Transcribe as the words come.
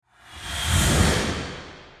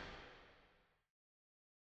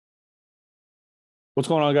What's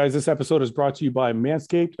going on, guys? This episode is brought to you by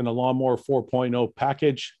Manscaped and the Lawnmower 4.0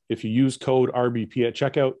 package. If you use code RBP at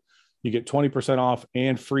checkout, you get 20% off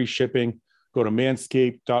and free shipping. Go to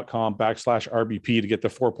manscaped.com/RBP to get the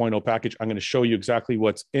 4.0 package. I'm going to show you exactly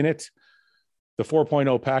what's in it. The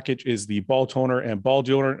 4.0 package is the ball toner and ball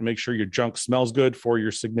deodorant to make sure your junk smells good for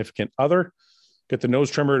your significant other. Get the nose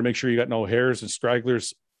trimmer to make sure you got no hairs and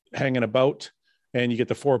stragglers hanging about. And you get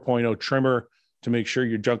the 4.0 trimmer to make sure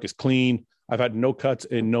your junk is clean. I've had no cuts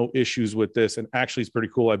and no issues with this. And actually, it's pretty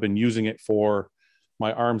cool. I've been using it for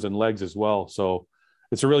my arms and legs as well. So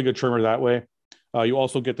it's a really good trimmer that way. You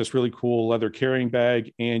also get this really cool leather carrying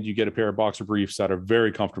bag, and you get a pair of boxer briefs that are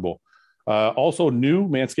very comfortable. Also new,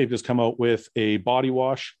 Manscaped has come out with a body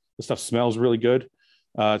wash. The stuff smells really good.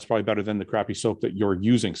 It's probably better than the crappy soap that you're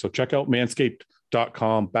using. So check out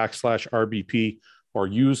manscaped.com/RBP or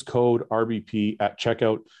use code RBP at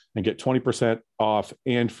checkout and get 20% off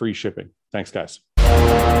and free shipping. Thanks, guys.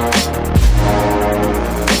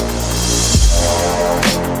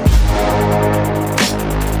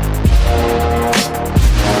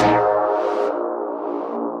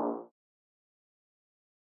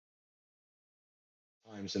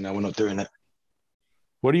 And now we're not doing it.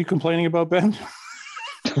 What are you complaining about, Ben?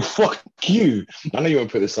 Fuck you. I know you won't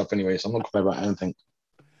put this up anyway, so I'm not complaining about anything.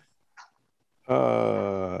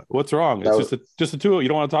 What's wrong? It's just the two. You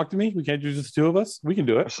don't want to talk to me? We can't do just the two of us? We can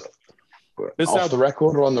do it. Off the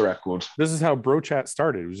record or on the record? This is how Bro Chat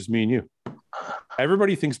started. It was just me and you.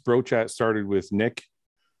 Everybody thinks Bro Chat started with Nick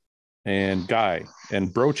and Guy,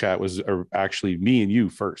 and Bro Chat was actually me and you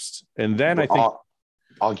first. And then I think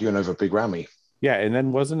arguing over Big Ramy. Yeah, and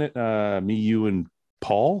then wasn't it me, you, and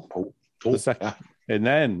Paul? The second, yeah. And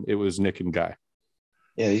then it was Nick and Guy.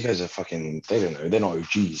 Yeah, you guys are fucking. They don't know. They're not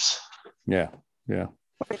OGs. Yeah.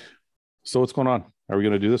 So what's going on? Are we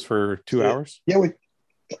going to do this for 2 hours? Yeah,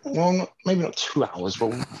 maybe not 2 hours, but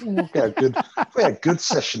we'll get a good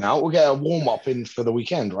session out. We'll get a warm up in for the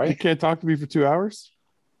weekend, right? You can't talk to me for 2 hours.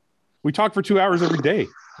 We talk for 2 hours every day.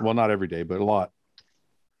 Well, not every day, but a lot.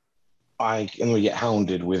 I'm going to get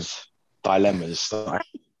hounded with dilemmas.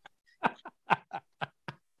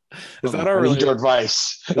 Is that I need your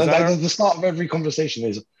advice. The start of every conversation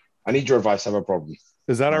is, I need your advice. I have a problem.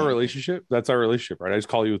 Is that our relationship? That's our relationship, right? I just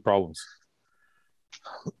call you with problems.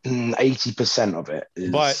 80% of it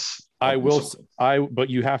is. But but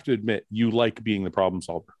you have to admit, you like being the problem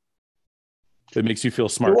solver. It makes you feel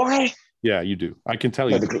smart. Why? Yeah, you do. I can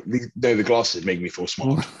tell you. The glasses make me feel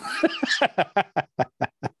smart.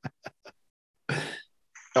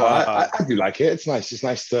 I do like it. It's nice. It's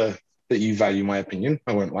nice that you value my opinion.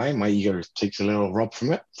 I won't lie. My ego takes a little rub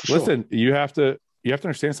from it. Listen, you have to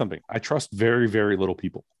understand something. I trust very, very little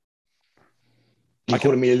people. You're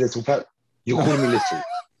calling me a little pet? You're calling me little.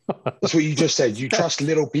 That's what you just said. You trust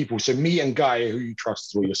little people. So me and Guy, who you trust,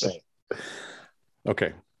 is what you're saying.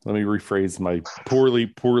 Okay. Let me rephrase my poorly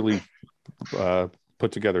put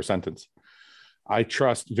together sentence. I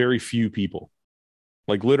trust very few people.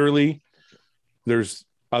 Like literally,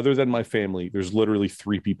 other than my family, there's literally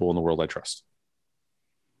 3 people in the world I trust.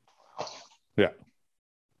 Yeah.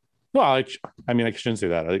 Well, I shouldn't say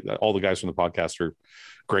that. All the guys from the podcast are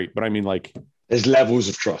great, but I mean, like, there's levels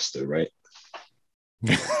of trust, though, right?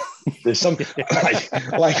 There's some like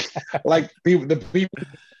people. The people.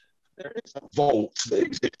 There is a vault that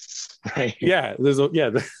exists, right? Yeah,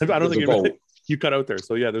 I don't think you cut out there.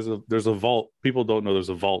 So yeah, there's a vault. People don't know there's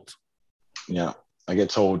a vault. Yeah, I get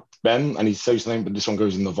told, Ben, I need to tell you something, but this one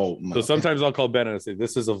goes in the vault. So sometimes I'll call Ben and I say,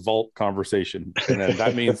 "This is a vault conversation," and then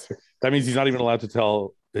that means he's not even allowed to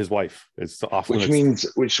tell his wife. It's off limits.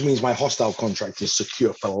 Which means my hostile contract is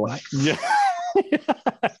secure for life. Yeah.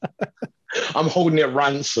 I'm holding it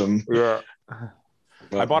ransom. Yeah.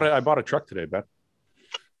 I bought a truck today, Ben.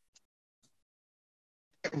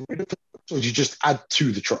 So you just add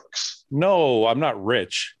to the trucks? No, I'm not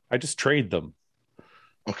rich. I just trade them.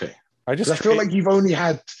 Okay. I feel like you've only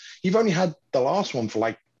had the last one for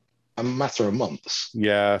like a matter of months.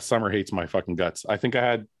 Yeah, Summer hates my fucking guts. I think I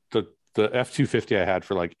had the F-250 I had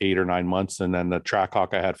for like 8 or 9 months, and then the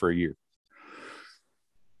Trackhawk I had for a year.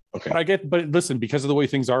 Okay. But listen, because of the way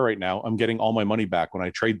things are right now, I'm getting all my money back when I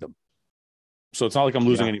trade them. So it's not like I'm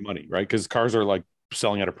losing any money, right? Because cars are like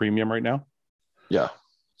selling at a premium right now. Yeah.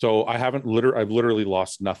 So I've literally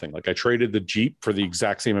lost nothing. Like I traded the Jeep for the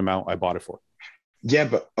exact same amount I bought it for. Yeah,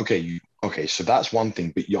 but okay, so that's one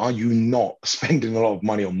thing. But are you not spending a lot of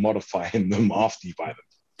money on modifying them after you buy them?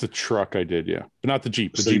 The truck I did, yeah, but not the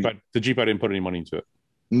Jeep. The Jeep I didn't put any money into it.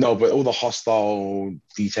 No, but all the hostile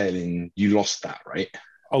detailing, you lost that, right?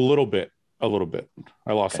 A little bit. I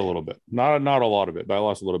lost a little bit. Not a lot of it, but I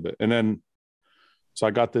lost a little bit. And then, so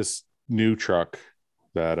I got this new truck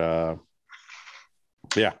that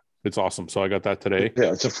yeah, it's awesome. So I got that today.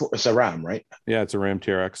 Yeah, it's a Ram, right? Yeah, it's a Ram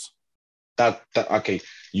TRX. That okay,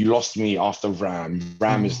 you lost me after Ram.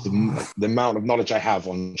 Ram is the amount of knowledge I have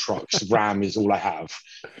on trucks. Ram is all I have.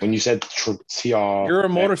 When you said TR, you're a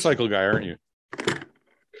motorcycle guy, aren't you?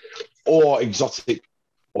 Or exotic,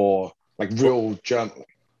 or like real German,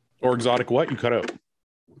 or exotic. What you cut out?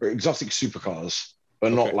 Exotic supercars,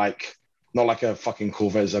 but not like a fucking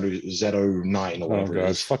Corvette Z09 or whatever. Oh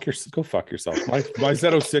god, go fuck yourself. My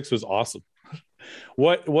Z06 was awesome.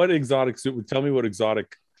 What exotic tell me what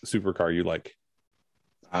exotic supercar you like?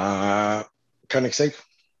 Koenigsegg.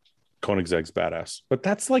 Koenigsegg's badass, but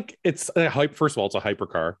that's like it's a hype. First of all, it's a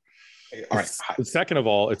hypercar. All right. Second of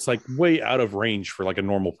all, it's like way out of range for like a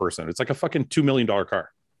normal person. It's like a fucking $2 million car.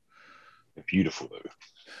 Beautiful though.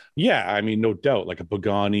 Yeah, I mean, no doubt. Like a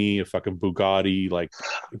Pagani, a fucking Bugatti, like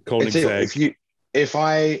Koenigsegg. If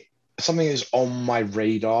something is on my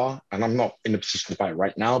radar, and I'm not in a position to buy it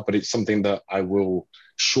right now, but it's something that I will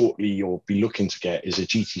shortly or be looking to get, is a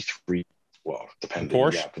GT3. Well, depending.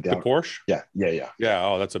 Porsche? Yeah, the Porsche? Yeah.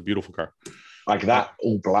 Oh, that's a beautiful car. Like that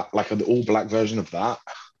all black, like the all black version of that.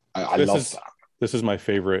 I love that. This is my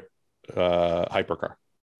favorite hypercar.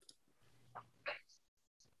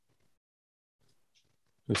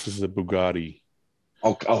 This is a Bugatti.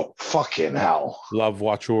 Oh, fucking hell. La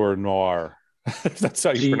Voiture Noire. That's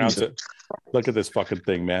how you pronounce it. Look at this fucking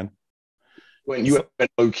thing, man. When you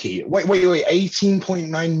went low key. Wait,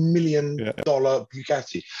 $18.9 million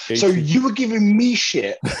Bugatti. 18. So you were giving me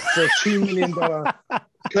shit for a $2 million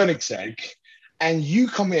Koenigsegg, and you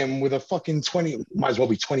come in with a fucking 20, might as well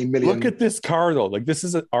be 20 million. Look at this car though. Like this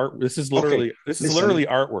is literally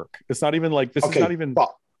artwork. It's not even like this is not even.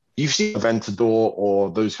 But you've seen Aventador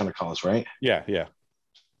or those kind of cars, right? Yeah, yeah.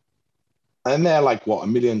 And they're like what,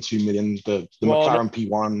 $1 million, $2 million. The McLaren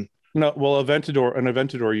P1. No, well, an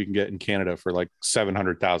Aventador you can get in Canada for like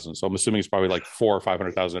 700,000. So I'm assuming it's probably like 400,000 or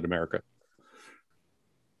 500,000 in America.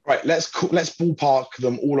 Right, let's ballpark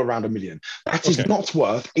them all around $1 million. That is not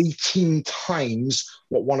worth 18 times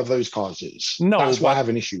what one of those cars is. No, that's what I have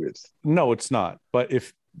an issue with. No, it's not. But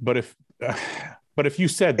if you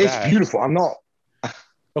said it's beautiful, I'm not.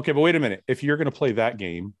 Okay, but wait a minute. If you're going to play that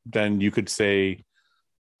game, then you could say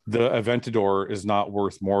the Aventador is not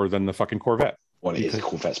worth more than the fucking Corvette. Well, it is.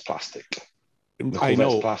 Corvette's plastic. I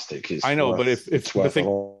know. Plastic is. I know, but if worth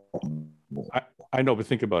I know, but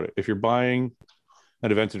think about it. If you're buying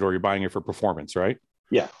an Aventador, you're buying it for performance, right?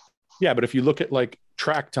 Yeah. Yeah, but if you look at like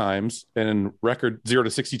track times and record 0 to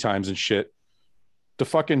 60 times and shit, the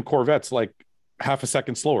fucking Corvette's like half a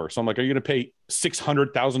second slower. So I'm like, are you going to pay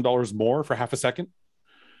 $600,000 more for half a second?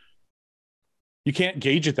 You can't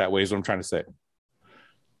gauge it that way, is what I'm trying to say.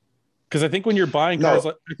 Because I think when you're buying cars,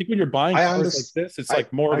 like this, it's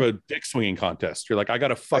like more of a dick swinging contest. You're like, I got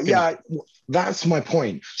to fucking. Yeah, that's my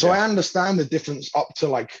point. So I understand the difference up to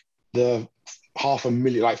like the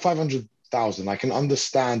 500,000, like 500,000. I can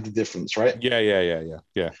understand the difference, right?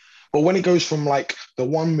 Yeah. But when it goes from like the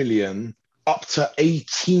 1 million up to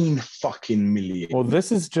 18 fucking million. Well,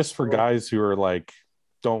 this is just for guys who are like,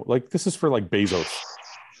 this is for like Bezos.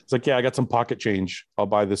 It's like, yeah, I got some pocket change. I'll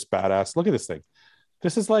buy this badass. Look at this thing.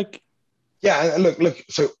 This is like. Yeah, look.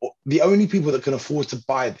 So the only people that can afford to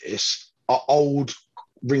buy this are old,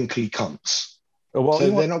 wrinkly cunts. Well, so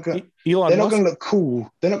they're not going to look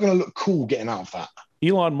cool. They're not going to look cool getting out of that.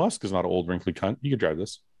 Elon Musk is not an old, wrinkly cunt. You could drive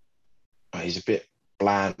this. He's a bit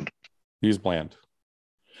bland. He's bland.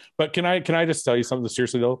 But can I just tell you something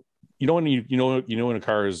seriously though? You know when a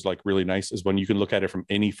car is like really nice is when you can look at it from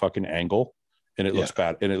any fucking angle and it looks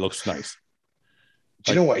bad and it looks nice.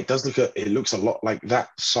 Do you know what? It looks a lot like that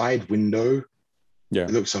side window. Yeah. It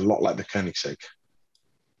looks a lot like the Koenigsegg.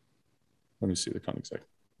 Let me see the Koenigsegg.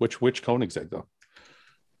 Which Koenigsegg though?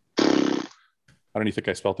 I don't even think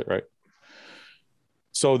I spelled it right.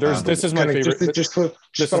 So this is my favorite. Just for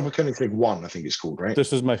Koenigsegg 1, I think it's called, right?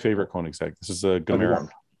 This is my favorite Koenigsegg. This is a Gamera.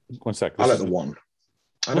 One sec. I like the 1.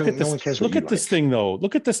 Look at this. Look at this thing though.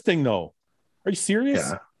 Look at this thing though. Are you serious?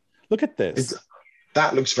 Yeah. Look at this.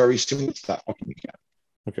 That looks very similar to that fucking cat.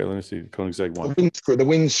 Okay, let me see. Koenigsegg 1. The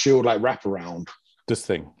windshield like wrap around. This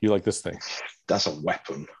thing. You like this thing? That's a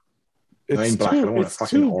weapon. It's black. I don't want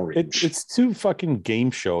fucking orange. It's too fucking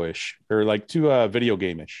game showish or like too video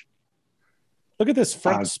game-ish. Look at this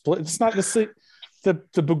front split. It's not the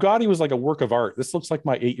Bugatti was like a work of art. This looks like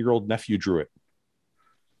my 8-year-old nephew drew it.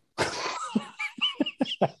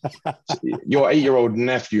 Your 8-year-old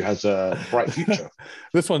nephew has a bright future.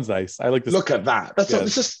 This one's nice. I like this. Look at that.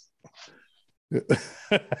 It's just. You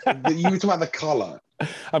were talking about the color.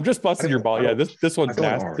 I'm just busting your ball. Yeah, this one's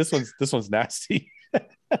nasty. This one's nasty.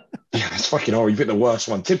 Yeah, it's fucking horrible. You pick the worst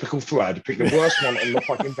one. Typical Fuad. Pick the worst one on the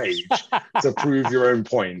fucking page to prove your own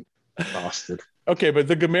point. Bastard. Okay, but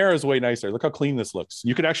the Gamera is way nicer. Look how clean this looks.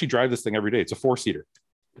 You could actually drive this thing every day. It's a 4-seater.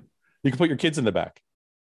 You can put your kids in the back.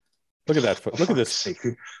 Look at that. Look at this. Sake.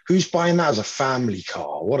 Who's buying that as a family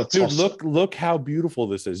car? What a dude! Look how beautiful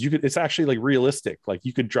this is. It's actually like realistic. Like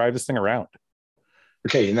you could drive this thing around.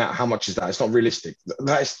 Okay, now how much is that? It's not realistic.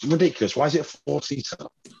 That is ridiculous. Why is it a 4-seater?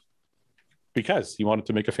 Because he wanted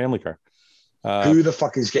to make a family car. Who the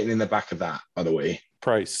fuck is getting in the back of that, by the way?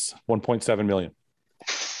 Price $1.7 million.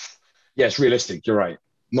 Yes, realistic. You're right.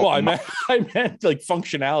 Well, I meant like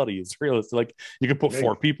functionality is realistic. Like you could put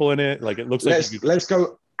 4 people in it. Like it looks like. Let's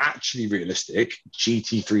go actually realistic.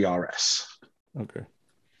 GT3 RS. Okay.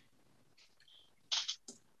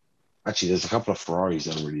 Actually, there's a couple of Ferraris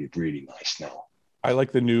that are really, really nice now. I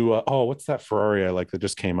like the new. What's that Ferrari I like that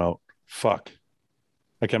just came out? Fuck.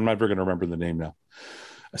 Like I'm never going to remember the name now.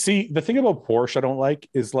 See, the thing about Porsche I don't like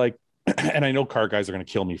is like, and I know car guys are going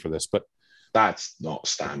to kill me for this, but that's not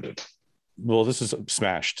standard. Well, this is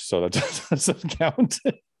smashed, so that doesn't count.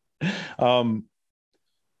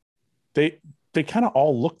 They kind of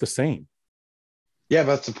all look the same. Yeah,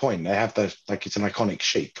 that's the point. They have like it's an iconic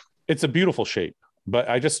shape. It's a beautiful shape, but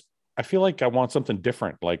I feel like I want something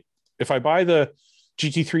different. Like if I buy the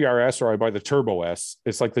GT3 RS or I buy the Turbo S,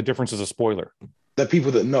 it's like the difference is a spoiler. The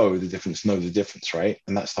people that know the difference, right?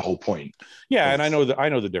 And that's the whole point. Yeah, and I know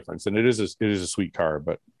the difference, and it is a sweet car,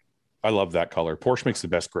 but I love that color. Porsche makes the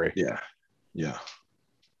best gray. Yeah.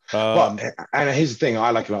 But and here's the thing I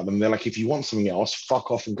like about them. They're like, if you want something else,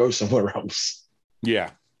 fuck off and go somewhere else. Yeah.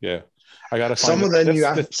 I gotta find some of the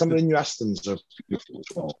new Astons are beautiful as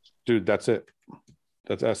well. Dude, that's it.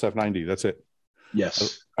 That's SF90. That's it.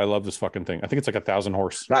 Yes. I love this fucking thing. I think it's like 1,000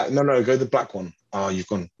 horse. No, go the black one. Oh, you've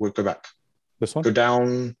gone. We'll go back. This one? Go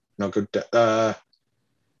down. No, go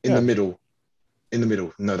in the middle. In the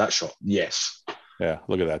middle. No, that shot. Yes. Yeah,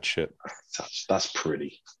 look at that shit. That's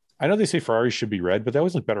pretty. I know they say Ferraris should be red, but they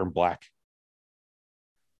always look better in black.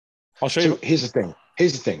 I'll show you. Here's the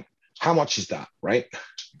thing. How much is that, right?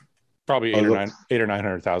 Probably 8 or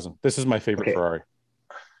 900,000. This is my favorite Ferrari.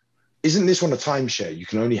 Isn't this one a timeshare? You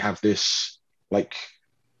can only have this, like,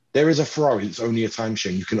 there is a Ferrari that's only a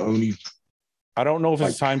timeshare. You can only. I don't know if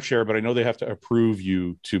it's a timeshare, but I know they have to approve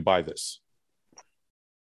you to buy this.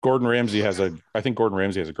 Gordon Ramsay has a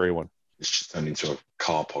gray one. It's just turned into a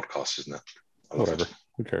car podcast, isn't it? Whatever.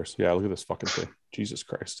 Who cares? Yeah, look at this fucking thing. Jesus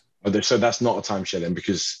Christ. So that's not a timeshare then,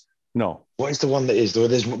 because no. What is the one that is?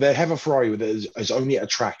 They have a Ferrari that is only at a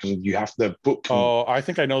track, and you have to book. Oh, I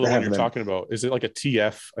think I know the one you're talking about. Is it like a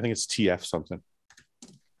TF? I think it's TF something.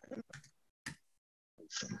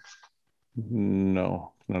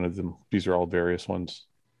 No, none of them. These are all various ones.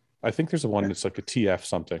 I think there's a one that's like a TF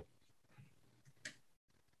something.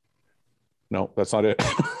 No, that's not it.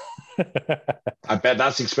 I bet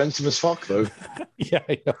that's expensive as fuck, though. Yeah,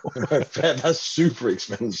 I know. I bet that's super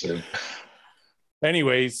expensive.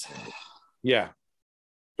 Anyways, yeah,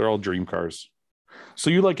 they're all dream cars. So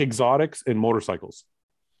you like exotics and motorcycles?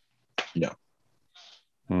 Yeah.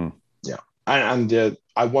 Yeah. And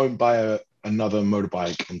I won't buy another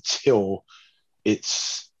motorbike until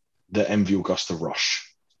it's the MV Augusta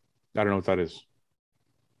Rush. I don't know what that is.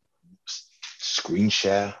 Screen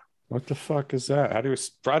share. What the fuck is that? I don't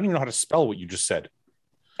even know how to spell what you just said.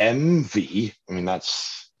 MV. I mean,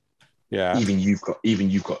 that's Even you've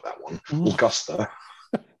got that one. Augusta.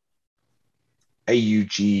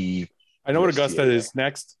 AUG. I know what Augusta is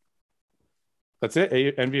next. That's it.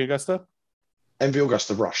 MV Augusta. MV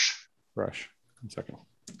Augusta Rush. 1 second.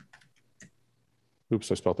 Oops,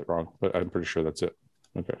 I spelled it wrong, but I'm pretty sure that's it.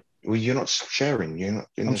 Okay. Well, you're not sharing.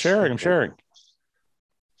 I'm sharing.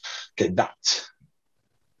 Okay,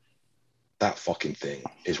 that fucking thing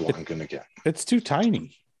is what I'm gonna get. It's too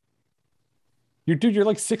tiny. You're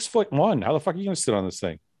like 6'1". How the fuck are you gonna sit on this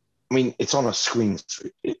thing? I mean, it's on a screen.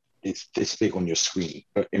 It's big on your screen,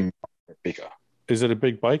 but bigger. Is it a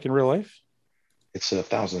big bike in real life? It's a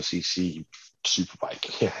 1,000cc super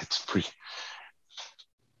bike. Yeah, it's pretty.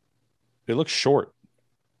 It looks short.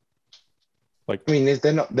 Like, I mean,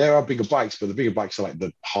 there are bigger bikes, but the bigger bikes are like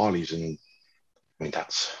the Harleys, and I mean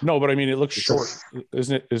that's. No, but I mean, it looks short,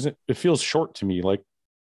 isn't it? It feels short to me, like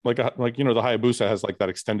the Hayabusa has like that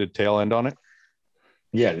extended tail end on it.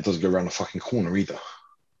 Yeah, it doesn't go around the fucking corner either.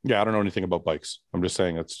 Yeah, I don't know anything about bikes. I'm just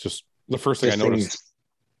saying it's just the first thing I noticed.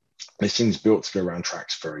 This thing's built to go around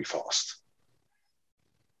tracks very fast.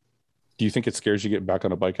 Do you think it scares you getting back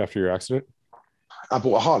on a bike after your accident? I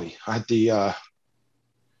bought a Harley. I had the.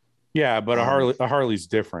 Yeah, but a Harley's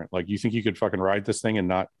different. Like, you think you could fucking ride this thing and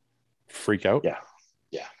not freak out? Yeah.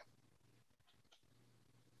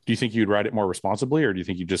 Do you think you'd ride it more responsibly, or do you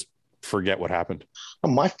think you just forget what happened?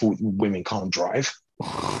 Not my fault women can't drive.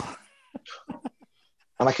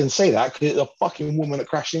 And I can say that because it's a fucking woman that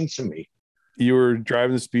crashed into me. You were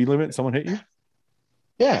driving the speed limit, someone hit you?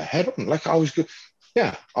 Yeah, head on. Like I was good.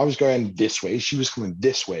 Yeah, I was going this way. She was coming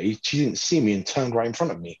this way. She didn't see me and turned right in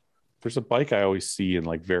front of me. There's a bike I always see in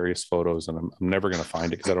like various photos, and I'm never going to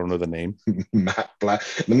find it because I don't know the name. Matt Black.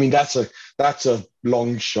 I mean, that's a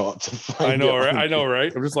long shot to find. I know, right? I know,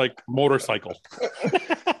 right? I'm just like motorcycle.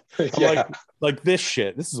 Yeah. like this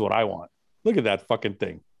shit. This is what I want. Look at that fucking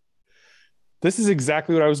thing. This is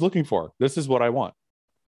exactly what I was looking for. This is what I want.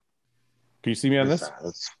 Can you see me on this?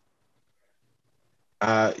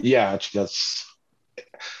 Yeah, actually, that's.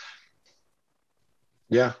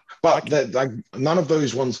 Yeah, but like none of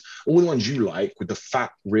those ones, all the ones you like with the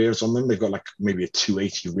fat rears on them, they've got like maybe a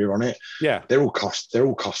 280 rear on it. Yeah, they're all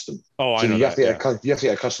custom. Oh, so I know you have that, to get you have to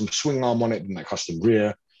get a custom swing arm on it and that custom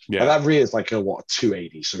rear. Yeah, but that rear is like a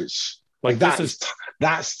 280. So it's like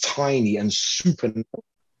that's tiny and super.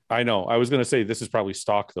 I know. I was gonna say this is probably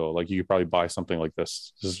stock though. Like you could probably buy something like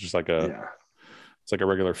this. This is just like it's like a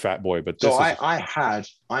regular fat boy. But so the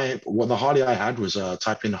Harley I had was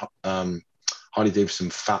type in Harley Davidson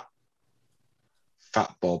Fat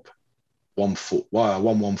Bob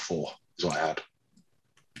 114 is what I had.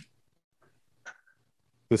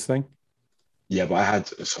 This thing? Yeah, but I had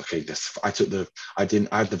I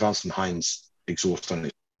had the Vance & Hines exhaust on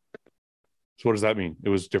it. So what does that mean? It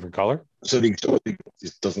was different color? So the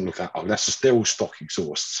exhaust doesn't look that. Oh, that's just they're all stock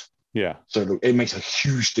exhausts. Yeah. So look, it makes a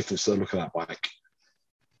huge difference to the look of that bike.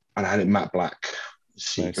 And I had it matte black.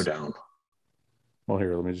 See it go down. Well,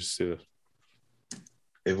 here, let me just see this.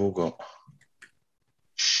 They've all got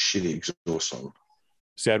shitty exhaust on.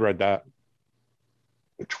 See, I'd ride that.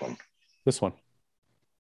 Which one? This one.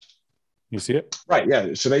 You see it? Right,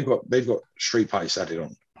 yeah. So they've got straight pipes added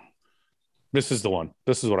on. This is the one.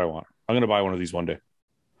 This is what I want. I'm gonna buy one of these one day.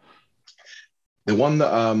 The one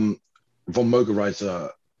that Von Moger rides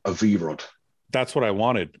a V-Rod. That's what I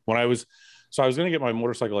wanted. I was gonna get my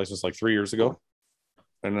motorcycle license like 3 years ago.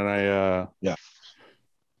 And then I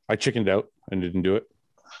chickened out and didn't do it.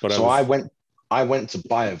 But so I went to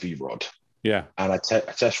buy a V-Rod. Yeah. And I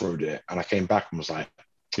test rode it and I came back and was like,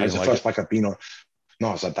 it's the first bike I've been on. No,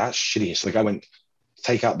 I was like, that's shitty. So like I went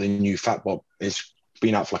take out the new Fat Bob. It's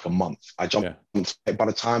been out for like a month. I jumped. Yeah. By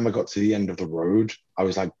the time I got to the end of the road, I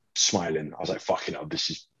was like smiling. I was like, fucking hell, this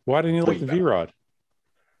is. Why didn't you like the V-Rod?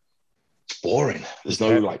 It's boring. There's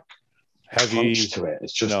no like heavy punch to it.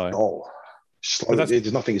 It's just slow.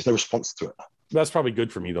 There's nothing. There's no response to it. That's probably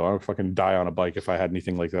good for me though. I would fucking die on a bike if I had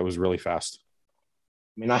anything like that was really fast.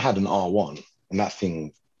 I mean, I had an R1 and that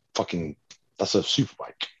thing that's a super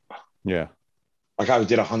bike. Yeah. Like I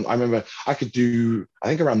did 100. I remember I could do, I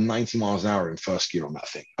think around 90 miles an hour in first gear on that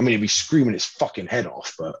thing. I mean, it'd be screaming its fucking head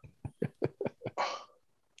off, but.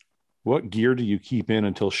 What gear do you keep in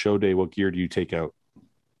until show day? What gear do you take out?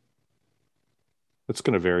 That's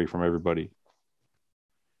going to vary from everybody.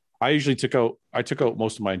 I took out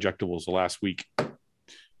most of my injectables the last week,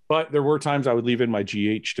 but there were times I would leave in my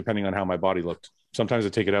GH depending on how my body looked. Sometimes I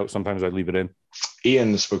take it out. Sometimes I leave it in.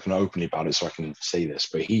 Ian has spoken openly about it, so I can say this,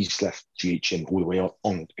 but he's left GH in all the way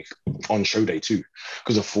on show day too,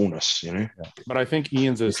 because of fullness, you know. Yeah. But I think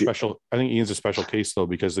Ian's a special case though,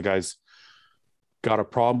 because the guy's got a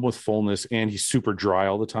problem with fullness and he's super dry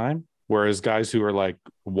all the time. Whereas guys who are like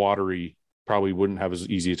watery probably wouldn't have as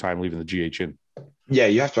easy a time leaving the GH in. Yeah,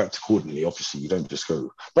 you have to act accordingly. Obviously, you don't just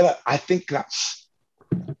go. But I think that's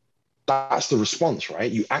the response,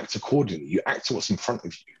 right? You act accordingly. You act to what's in front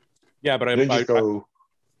of you. Yeah, but you don't just go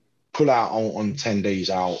pull out on 10 days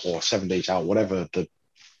out or 7 days out, whatever the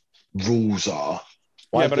rules are.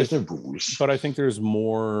 Why? Yeah, but there's no rules. But I think there's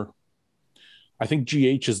more. I think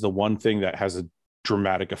GH is the one thing that has a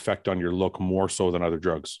dramatic effect on your look more so than other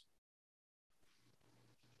drugs.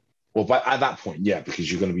 Well, but at that point, yeah, because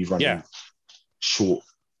you're going to be running short.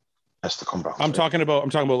 That's the compound. I'm talking about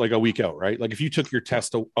like a week out, right? Like if you took your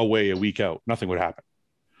test away a week out, nothing would happen.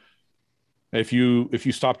 If you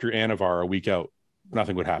stopped your Anavar a week out,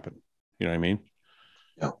 nothing would happen. You know what I mean?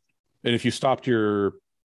 Yeah. And if you stopped your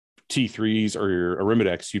T3s or your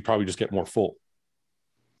Arimidex, you'd probably just get more full.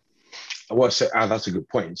 Well, so that's a good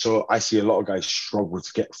point. So I see a lot of guys struggle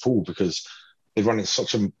to get full because they're running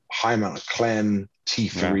such a high amount of Clem,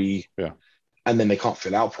 T3, and then they can't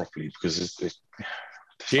fill out properly because it's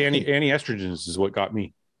anti-estrogens is what got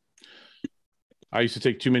me. I used to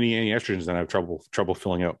take too many anti-estrogens and I have trouble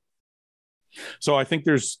filling out. So I think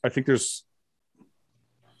there's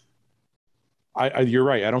you're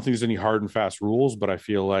right. I don't think there's any hard and fast rules, but I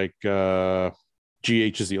feel like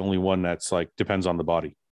GH is the only one that's like depends on the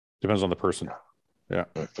body. Depends on the person. Yeah,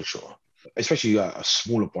 for sure. Especially a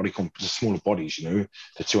smaller smaller bodies, they're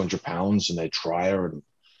 200 pounds and they're drier, and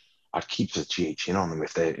I'd keep the GH on them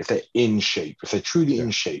if they're in shape, if they're truly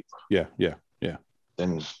in shape. Yeah.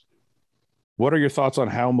 Then what are your thoughts on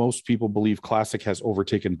how most people believe classic has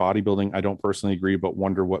overtaken bodybuilding? I don't personally agree, but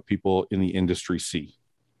wonder what people in the industry see.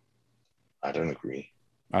 I don't agree.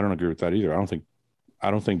 I don't agree with that either. I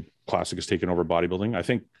don't think classic has taken over bodybuilding. I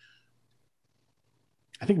think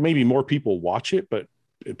maybe more people watch it, but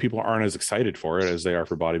people aren't as excited for it as they are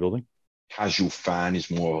for bodybuilding. Casual fan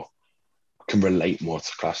can relate more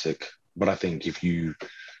to classic, but I think if you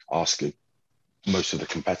ask most of the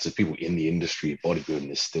competitive people in the industry,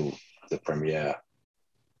 bodybuilding is still the premier.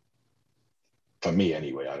 For me,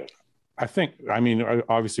 anyway. I mean,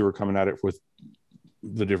 obviously, we're coming at it with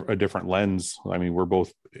a different lens. I mean, we're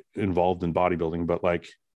both involved in bodybuilding, but like,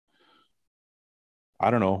 I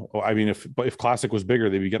don't know. I mean, if classic was bigger,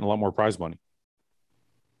 they'd be getting a lot more prize money.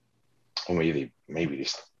 Or maybe they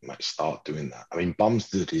might start doing that. I mean,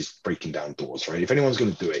 Bumstead is breaking down doors, right? If anyone's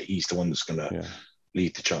going to do it, he's the one that's going to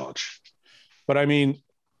lead the charge. But I mean,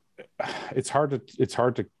 it's hard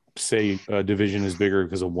to say a division is bigger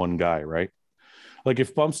because of one guy, right? Like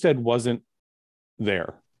if Bumstead wasn't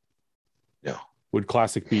there, would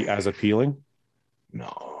classic be as appealing?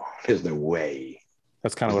 No, there's no way.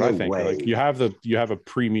 That's kind of what I think. Like you have a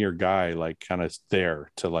premier guy like kind of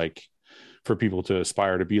there to like for people to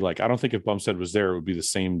aspire to be like. I don't think if Bumstead was there, it would be the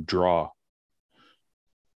same draw.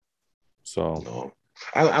 So no.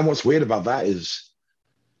 And what's weird about that is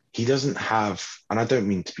he doesn't have, and I don't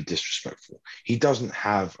mean to be disrespectful, he doesn't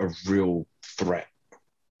have a real threat.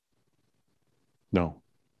 No,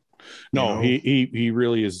 he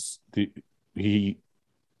really is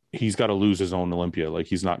he's got to lose his own Olympia.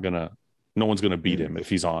 Like no one's gonna beat him if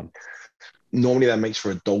he's on. Normally that makes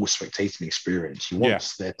for a dull spectating experience. He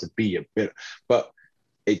wants there to be a bit, but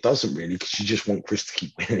it doesn't really, because you just want Chris to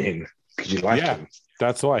keep winning because you like him.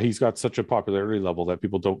 That's why he's got such a popularity level that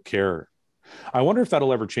people don't care. I wonder if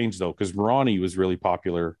that'll ever change though, because Ronnie was really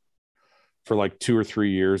popular for like 2 or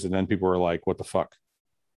 3 years, and then people were like, "What the fuck?"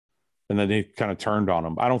 And then they kind of turned on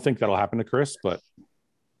him. I don't think that'll happen to Chris, but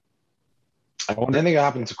I don't think it'll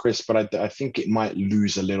happen to Chris. But I think it might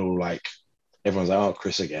lose a little. Like everyone's like, "Oh,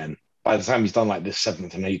 Chris again." By the time he's done like this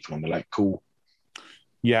 7th and 8th one, they're like, "Cool."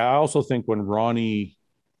 Yeah, I also think when Ronnie,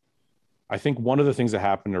 I think one of the things that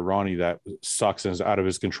happened to Ronnie that sucks and is out of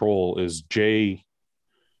his control is Jay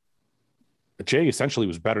essentially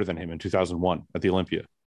was better than him in 2001 at the Olympia.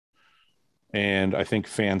 And I think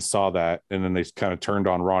fans saw that, and then they kind of turned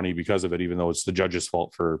on Ronnie because of it, even though it's the judge's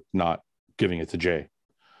fault for not giving it to Jay.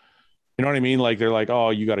 You know what I mean? Like they're like, "Oh,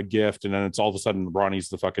 you got a gift," and then it's all of a sudden Ronnie's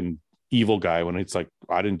the fucking evil guy when it's like,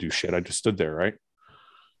 I didn't do shit. I just stood there, right?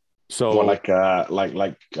 So like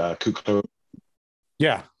Kuklo.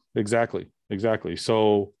 Yeah, exactly.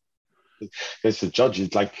 So it's the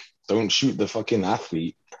judges like, don't shoot the fucking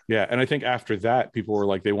athlete. Yeah, and I think after that, people were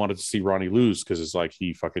like, they wanted to see Ronnie lose because it's like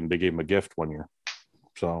they gave him a gift one year.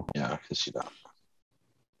 So yeah, I can see that.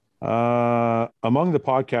 Among the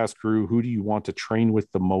podcast crew, who do you want to train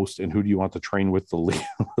with the most, and who do you want to train with the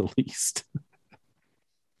least?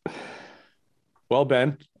 Well,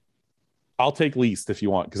 Ben, I'll take least if you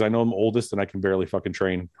want, because I know I'm oldest and I can barely fucking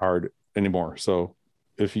train hard anymore. So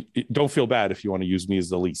if you don't feel bad if you want to use me as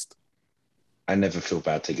the least. I never feel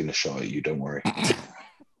bad taking a shot at you. Don't worry.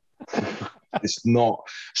 It's not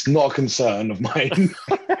a concern of mine.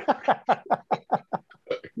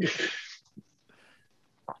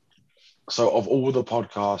 So of all the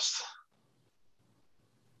podcasts,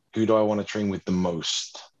 who do I want to train with the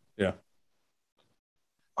most? Yeah.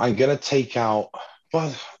 I'm going to take out,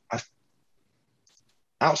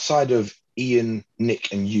 outside of Ian,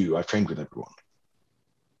 Nick, and you, I've trained with everyone.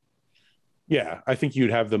 Yeah, I think you'd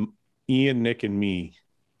have Ian, Nick, and me.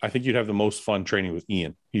 I think you'd have the most fun training with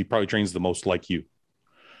Ian. He probably trains the most like you.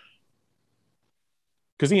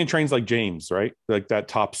 Because Ian trains like James, right? Like that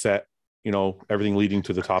top set, everything leading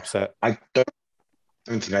to the top set. I don't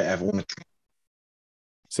think I ever want to train.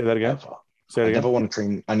 Say that again. Ever. I never want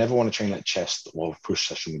to train like chest or push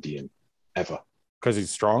session with Ian, ever. Because he's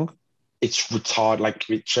strong? It's retarded. Like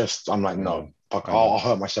it just, I'm like, no, fuck, I'll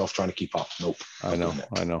hurt myself trying to keep up. Nope. I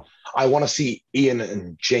know. I want to see Ian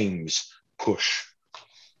and James push.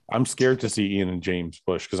 I'm scared to see Ian and James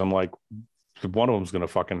push because I'm like, one of them's going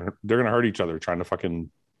to they're going to hurt each other trying to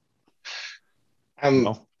fucking.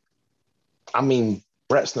 I mean,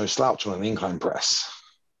 Brett's no slouch on an incline press.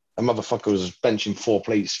 A motherfucker was benching 4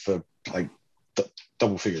 plates for like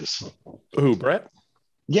double figures. Who, Brett?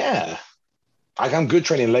 Yeah. I'm good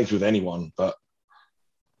training legs with anyone, but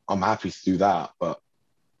I'm happy to do that. But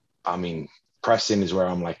I mean, pressing is where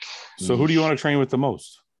I'm like. So who do you want to train with the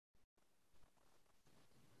most?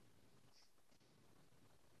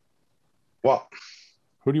 What?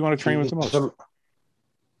 Who do you want to train with the most?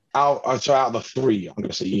 Out of the three, I'm going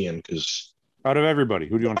to say Ian because out of everybody,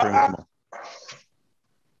 who do you want to train with the most?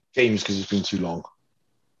 James, because it's been too long.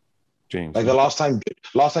 James. Like the last time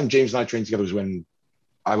James and I trained together was when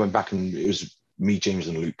I went back and it was me, James,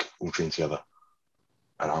 and Luke all trained together.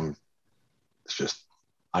 And it's just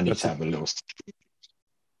I need to have a little.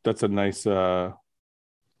 That's a nice. Yeah,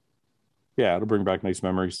 it'll bring back nice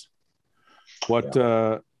memories. What?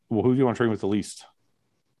 Yeah. Well, who do you want to train with the least?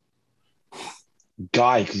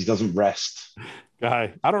 Guy, because he doesn't rest.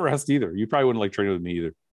 Guy, I don't rest either. You probably wouldn't like training with me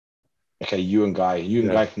either. Okay, you and Guy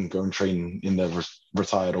can go and train in the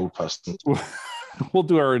retired old person. We'll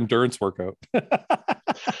do our endurance workout.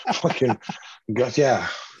 Fucking, yeah.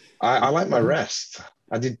 I like my rest.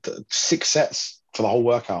 I did 6 sets for the whole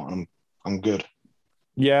workout, and I'm good.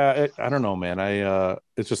 Yeah, I don't know, man.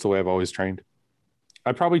 It's just the way I've always trained.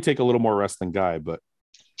 I probably take a little more rest than Guy, but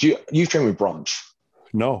you train with Branch?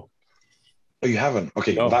 No. Oh, you haven't?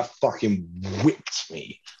 Okay, no. Well, that fucking whipped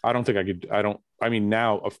me. I don't think I could. I mean,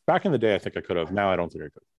 now, back in the day, I think I could have. Now, I don't think I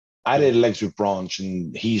could. I did legs with Branch,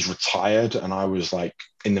 and he's retired, and I was like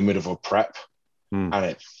in the middle of a prep, and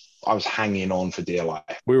I was hanging on for dear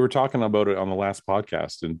life. We were talking about it on the last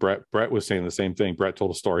podcast, and Brett was saying the same thing. Brett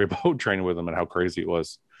told a story about training with him and how crazy it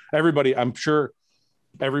was. I'm sure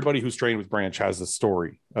everybody who's trained with Branch has a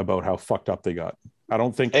story about how fucked up they got. I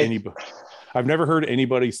don't think anybody. I've never heard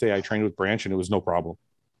anybody say I trained with Branch and it was no problem.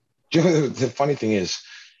 You know, the funny thing is,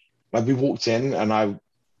 like we walked in and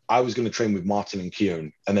I was going to train with Martin and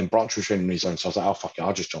Keown, and then Branch was training on his own. So I was like, oh, fuck it,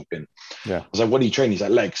 I'll just jump in. Yeah. I was like, what are you training? He's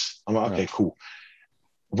like, legs. I'm like, okay, cool.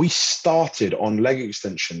 We started on leg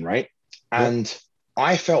extension, right? And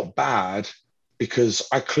I felt bad because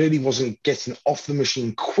I clearly wasn't getting off the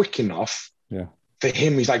machine quick enough. Yeah. For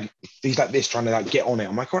him, he's like this, trying to like get on it.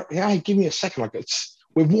 I'm like, yeah, give me a second. Like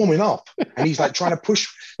we're warming up, and he's like trying to push,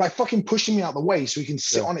 like fucking pushing me out the way so he can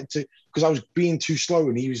sit on it because I was being too slow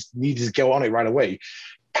and he needed to go on it right away.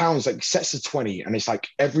 Pounds like sets to 20, and it's like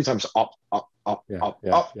every time it's up,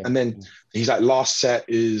 and then he's like, last set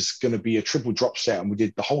is going to be a triple drop set, and we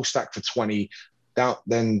did the whole stack for 20. Down,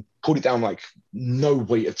 then pulled it down like no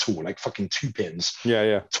weight at all, like fucking 2 pins.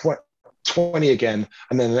 20 again,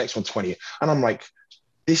 and then the next one 20, and I'm like,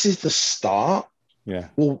 this is the start. Yeah.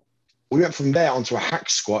 Well, we went from there onto a hack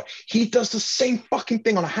squat. He does the same fucking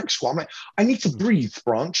thing on a hack squat. I'm like, I need to breathe,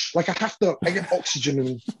 Branch. Like I get oxygen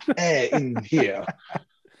and air in here.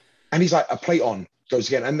 And he's like, a plate on, goes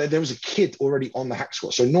again. And there was a kid already on the hack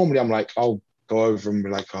squat. So normally I'm like, I'll go over and be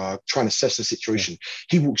like, try and assess the situation.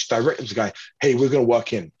 He walks directly to the guy, hey, we're going to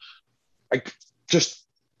work in. Like, just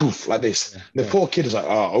poof, like this. The poor kid is like,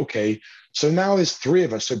 oh, okay. So now there's 3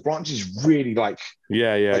 of us. So Branch is really like,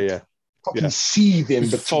 fucking seething,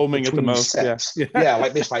 but foaming at the mouth. Yeah,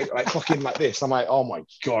 like this, like fucking like this. I'm like, oh my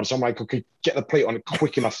god. So I'm like, okay, get the plate on it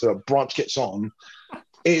quick enough so that Branch gets on.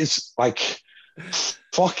 It's like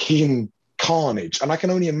fucking carnage, and I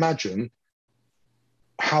can only imagine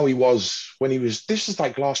how he was when he was. This is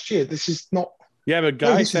like last year. This is not. Yeah, but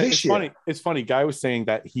Guy said it's funny. It's funny. Guy was saying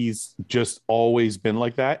that he's just always been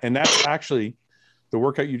like that, and that's actually the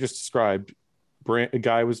workout you just described. A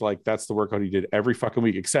guy was like, that's the workout he did every fucking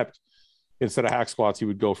week, except instead of hack squats, he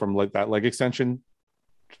would go from like that leg extension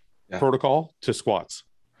protocol to squats.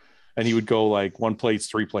 And he would go like 1 plates,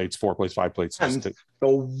 3 plates, 4 plates, 5 plates. And the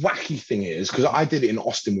wacky thing is, because I did it in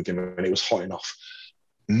Austin with him and it was hot enough.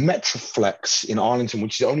 Metroflex in Arlington,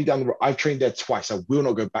 which is only down the road. I've trained there twice. I will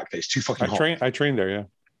not go back there. It's too fucking hot. I trained there, yeah.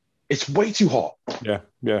 It's way too hot. Yeah.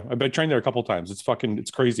 I trained there a couple of times.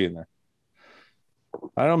 It's crazy in there.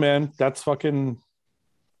 I don't know, man. That's fucking.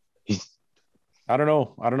 I don't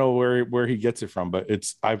know where he gets it from, but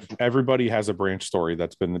everybody has a Branch story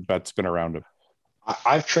that's been around him.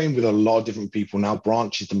 I've trained with a lot of different people. Now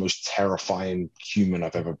Branch is the most terrifying human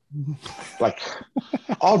I've ever like.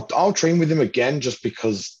 I'll train with him again just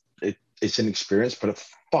because it's an experience, but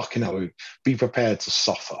fucking hell, be prepared to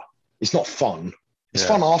suffer. It's not fun. It's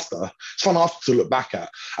fun after. It's fun after to look back at.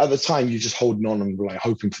 At the time, you're just holding on and like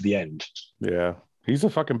hoping for the end. Yeah, he's a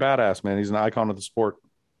fucking badass, man. He's an icon of the sport.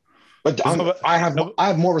 But I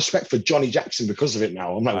have more respect for Johnny Jackson because of it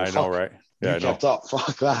now. I'm like, I know, right? Yeah, I know. Kept up.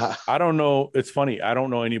 Fuck that. I don't know. It's funny. I don't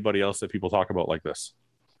know anybody else that people talk about like this.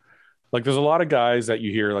 Like, there's a lot of guys that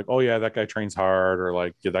you hear like, oh yeah, that guy trains hard, or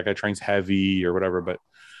like, yeah, that guy trains heavy, or whatever. But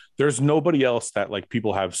there's nobody else that like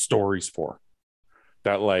people have stories for.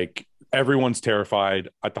 That like everyone's terrified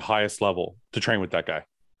at the highest level to train with that guy.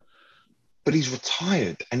 But he's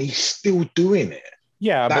retired and he's still doing it.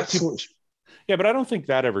 Yeah, That's but I don't think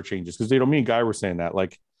that ever changes because me and Guy were saying that,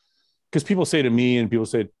 like, because people say to me and people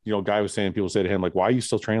say, Guy was saying, people say to him, like, why are you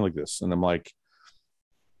still training like this? And I'm like,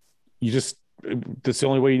 that's the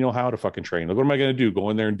only way you know how to fucking train. Like, what am I going to do? Go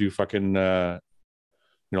in there and do fucking,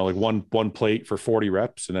 like one plate for 40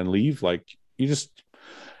 reps and then leave? Like,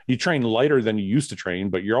 you train lighter than you used to train,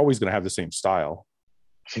 but you're always going to have the same style.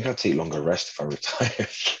 I think I'll take longer rest if I retire.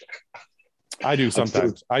 I do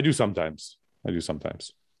sometimes.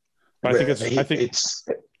 But I think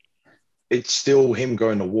it's still him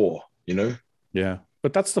going to war, Yeah,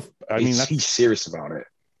 but that's he's serious about it.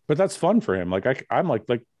 But that's fun for him. Like I'm like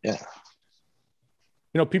yeah.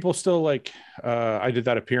 People still like. I did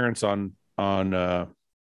that appearance on the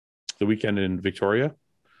weekend in Victoria,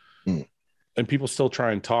 and people still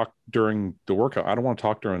try and talk during the workout. I don't want to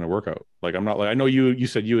talk during the workout. Like, I'm not like, I know you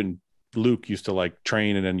said you and Luke used to like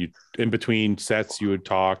train, and then you in between sets you would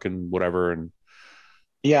talk and whatever. And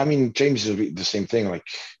yeah, I mean, James is the same thing. Like,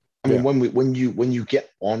 I mean, when you get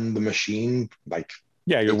on the machine, like,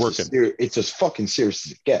 you're working. It's as fucking serious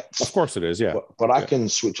as it gets. Of course it is. Yeah, but I can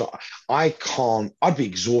switch on. I can't. I'd be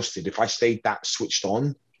exhausted if I stayed that switched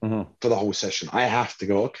on for the whole session. I have to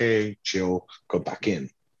go, okay, chill, go back in.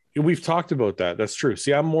 We've talked about that. That's true.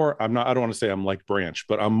 See, I don't want to say I'm like Branch,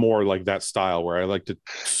 but I'm more like that style where I like to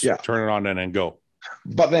turn it on and then go.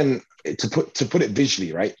 But then to put it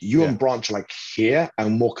visually, right? You and Branch are like here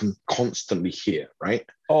and more constantly here, right?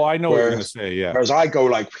 Oh, I know what you're going to say. Yeah. Whereas I go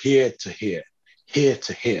like here to here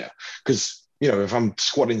to here. Because, if I'm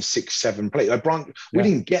squatting 6, 7 plates, like Branch, we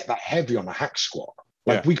didn't get that heavy on a hack squat.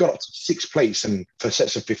 Like we got up to 6 plates, and for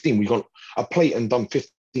sets of 15, we got a plate and done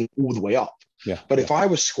 15 all the way up. Yeah. But if I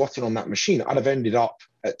was squatting on that machine, I'd have ended up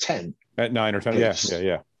at 10. At 9 or 10.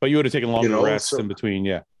 Yeah. But you would have taken longer rests in between.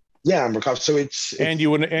 Yeah. Yeah. And because and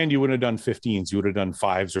you wouldn't have done 15s. You would have done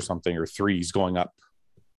 5s or something, or 3s going up.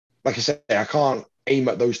 Like I said, I can't aim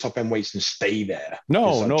at those top end weights and stay there.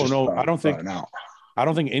 No. I don't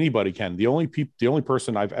think anybody can. The only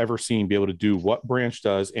person I've ever seen be able to do what Branch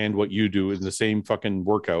does and what you do in the same fucking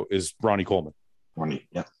workout is Ronnie Coleman.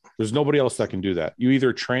 Yeah. There's nobody else that can do that. You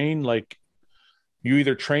either train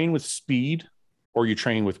with speed or you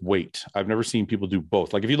train with weight. I've never seen people do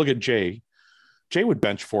both. Like, if you look at Jay would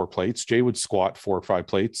bench 4 plates. Jay would squat 4 or 5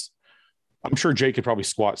 plates. I'm sure Jay could probably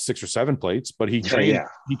squat 6 or 7 plates, but he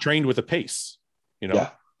trained with a pace, Yeah.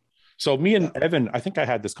 So me and Evan, I think I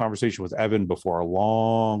had this conversation with Evan before a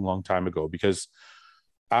long, long time ago, because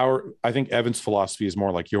I think Evan's philosophy is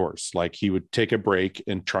more like yours. Like, he would take a break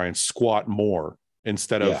and try and squat more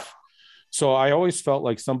instead of. So I always felt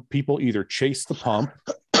like some people either chase the pump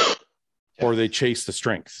or they chase the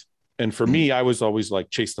strength. And for me, I was always like,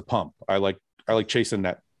 chase the pump. I like chasing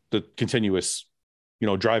the continuous,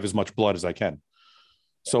 drive as much blood as I can.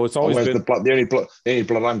 So it's always been the only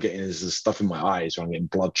blood I'm getting is the stuff in my eyes when I'm getting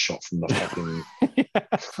bloodshot from the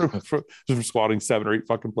fucking from squatting 7 or 8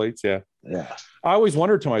 fucking plates. Yeah. I always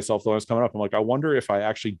wondered to myself, though, when I was coming up, I'm like, I wonder if I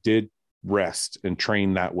actually did rest and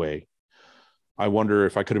train that way. I wonder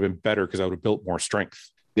if I could have been better because I would have built more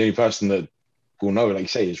strength. The only person that will know, like you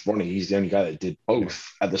say, is Ronnie. He's the only guy that did both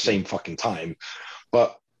at the same fucking time.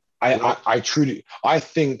 But I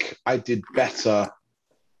think I did better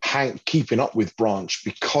keeping up with Branch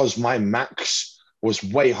because my max was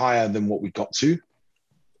way higher than what we got to.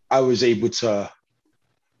 I was able to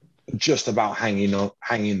just about hang in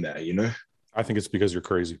there, I think it's because you're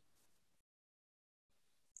crazy.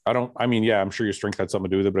 I'm sure your strength had something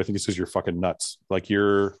to do with it, but I think it's because you're fucking nuts. Like,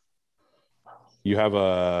 you have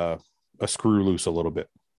a screw loose a little bit.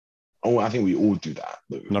 Oh, I think we all do that.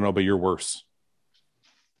 No, but you're worse.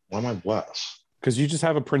 Why am I worse? Because you just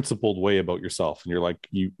have a principled way about yourself, and you're like,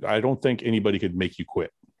 I don't think anybody could make you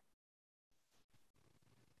quit.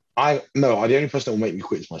 The only person that will make me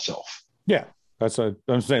quit is myself. Yeah, I'm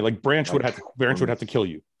saying. Like, Branch would have to kill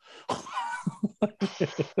you.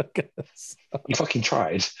 You fucking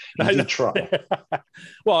tried. You did try.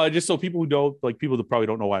 Well, just so people that probably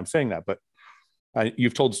don't know why I'm saying that, but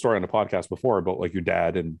you've told the story on the podcast before about like your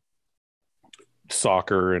dad and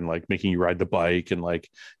soccer and like making you ride the bike and like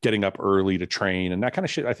getting up early to train and that kind of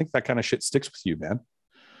shit. I think that kind of shit sticks with you, man.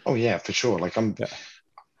 Oh yeah, for sure. Like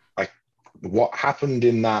what happened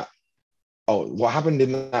in that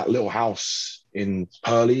little house in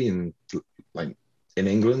Purley in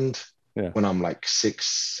England when I'm like 6,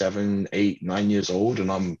 7, 8, 9 years old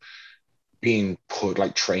and I'm being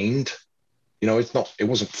trained. It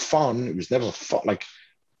wasn't fun. It was never fun. Like,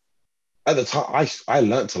 at the time, I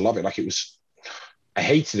learned to love it. Like, I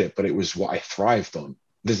hated it, but it was what I thrived on.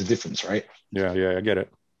 There's a difference, right? Yeah, I get it.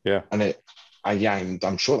 Yeah. And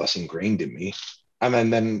I'm sure that's ingrained in me.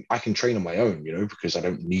 and then I can train on my own, you know, because I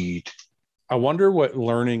don't need. I wonder what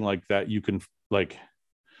learning like that you can like,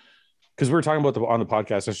 because we were talking about on the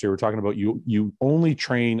podcast yesterday, we're talking about you only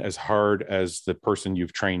train as hard as the person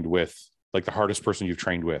you've trained with, like the hardest person you've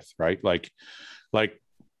trained with, right? Like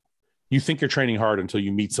you think you're training hard until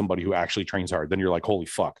you meet somebody who actually trains hard. Then you're like, holy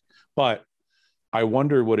fuck. But I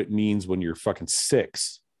wonder what it means when you're fucking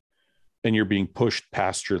 6 and you're being pushed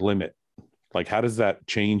past your limit. Like, how does that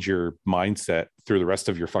change your mindset through the rest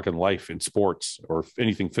of your fucking life in sports or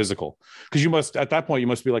anything physical? Because you must, at that point, you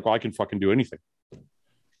must be like, well, I can fucking do anything. You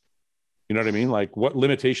know what I mean? Like, what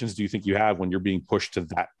limitations do you think you have when you're being pushed to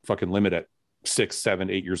that fucking limit at 6, 7,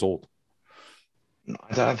 8 years old?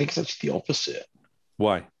 I think it's actually the opposite.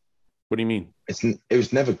 Why? What do you mean? It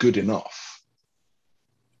was never good enough.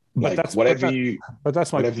 But that's whatever you. But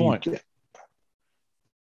that's my point.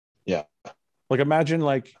 Yeah. Like imagine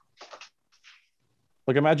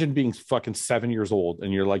being fucking 7 years old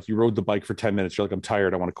and you're like, you rode the bike for 10 minutes. You're like, I'm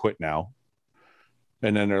tired. I want to quit now.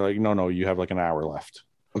 And then they're like, no, you have like an hour left.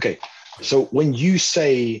 Okay. So when you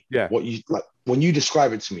say what you like, when you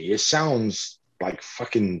describe it to me, it sounds like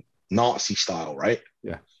fucking Nazi style, right?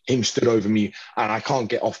 Yeah. Him stood over me and I can't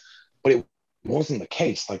get off. But it wasn't the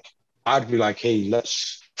case. Like, I'd be like, hey,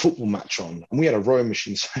 let's football match on. And we had a rowing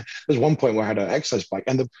machine. So there's one point where I had an exercise bike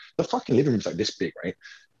and the fucking living room's like this big, right?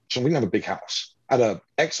 So we didn't have a big house. I had an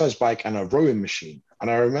exercise bike and a rowing machine. And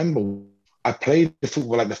I remember I played the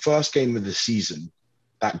football, like the first game of the season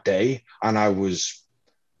that day. And I was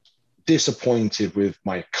disappointed with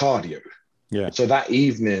my cardio. Yeah. So that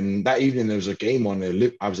evening there was a game on.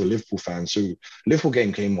 I was a Liverpool fan, so Liverpool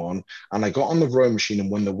game came on, and I got on the rowing machine.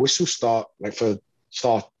 And when the whistle start the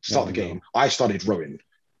game, I started rowing.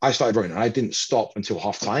 And I didn't stop until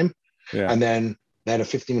half time. Yeah. And then they had a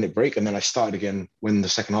 15-minute break, and then I started again when the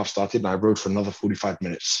second half started, and I rowed for another 45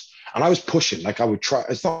 minutes. And I was pushing, like I would try.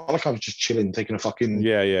 It's not like I was just chilling, taking a fucking.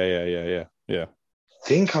 Yeah. I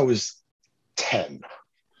think I was 10.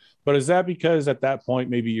 But is that because at that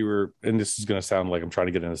point, maybe you were, and this is going to sound like I'm trying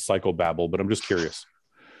to get into psychobabble, but I'm just curious.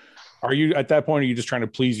 Are you at that point, are you just trying to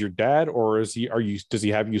please your dad, or does he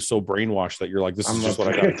have you so brainwashed that you're like, this is just what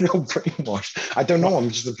I got? No brainwashed. I don't know.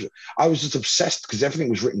 I was just obsessed because everything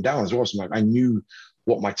was written down as well. So like, I knew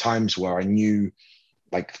what my times were. I knew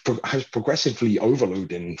like I was progressively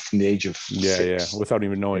overloading from the age of 6. Without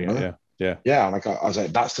even knowing it. Yeah. Like I was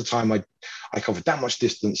like, that's the time I covered that much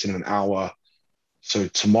distance in an hour. So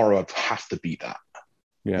tomorrow I'd have to beat that.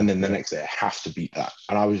 Yeah. And then the next day I have to beat that.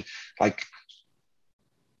 And I was like,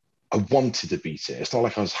 I wanted to beat it. It's not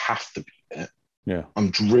like I was have to beat it. Yeah.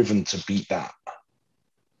 I'm driven to beat that.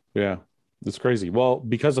 Yeah. That's crazy. Well,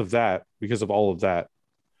 because of all of that,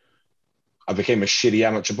 I became a shitty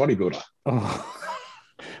amateur bodybuilder. Oh.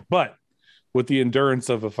 But with the endurance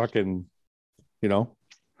of a fucking,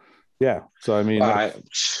 yeah. So I mean,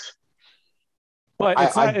 but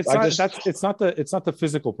it's not the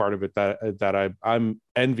physical part of it that I'm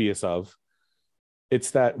envious of.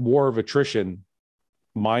 It's that war of attrition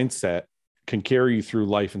mindset can carry you through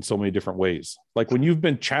life in so many different ways. Like when you've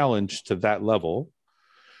been challenged to that level,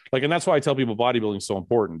 like, and that's why I tell people bodybuilding is so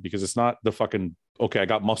important, because it's not the fucking, okay, I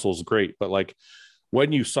got muscles, great. But like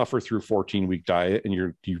when you suffer through 14-week diet and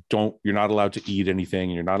you're not allowed to eat anything,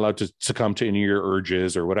 and you're not allowed to succumb to any of your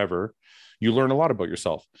urges or whatever, you learn a lot about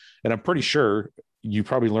yourself. And I'm pretty sure you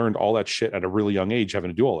probably learned all that shit at a really young age, having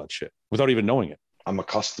to do all that shit without even knowing it. I'm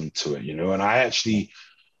accustomed to it, and I actually,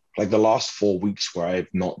 like the last 4 weeks where I've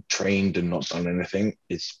not trained and not done anything,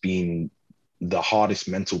 it's been the hardest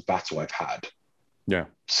mental battle I've had. Yeah.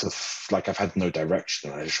 So like I've had no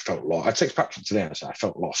direction. I just felt lost. I text Patrick today and I said I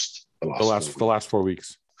felt lost the last 4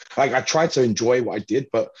 weeks. Like I tried to enjoy what I did,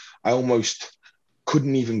 but I almost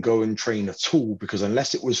couldn't even go and train at all, because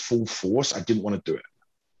unless it was full force, I didn't want to do it.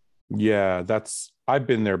 Yeah, I've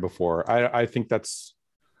been there before. I think that's,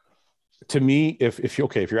 to me, if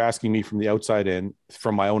you're asking me from the outside in,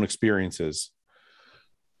 from my own experiences,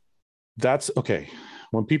 that's okay.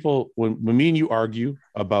 When me and you argue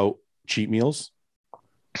about cheat meals,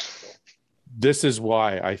 this is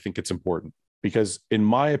why I think it's important, because in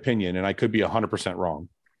my opinion, and I could be 100% wrong,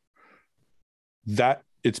 that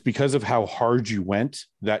it's because of how hard you went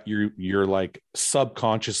that you're like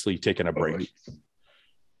subconsciously taking a break.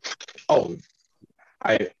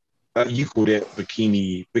 You called it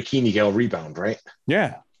bikini girl rebound, right?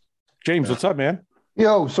 Yeah. James, what's up, man?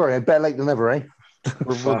 Yo, sorry, better late than never, eh?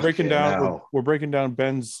 We're breaking down. We're breaking down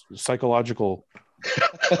Ben's psychological.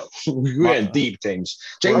 We're getting deep, James.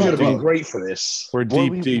 James would have been great for this. We're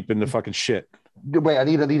deep in the fucking shit. Wait, I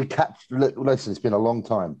need to catch. Listen, it's been a long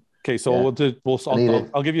time. Okay, so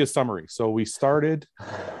I'll give you a summary. So we started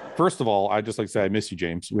First of all, I just like to say I miss you,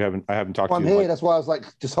 James. I haven't talked to you. I'm here. That's why I was like,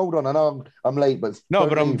 just hold on. I know I'm late, but no,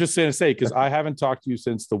 but I'm just going to say, because I haven't talked to you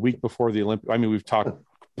since the week before the Olympics. I mean, we've talked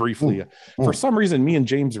briefly. For some reason, me and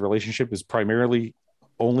James' relationship is primarily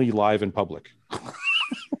only live in public.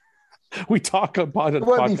 We talk about it. It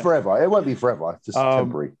won't be forever. It won't be forever. Just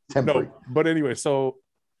temporary. No, but anyway, so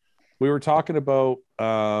we were talking about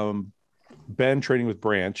Ben training with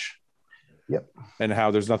Branch. Yep. And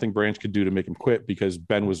how there's nothing Branch could do to make him quit because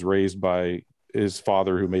Ben was raised by his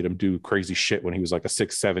father who made him do crazy shit when he was like a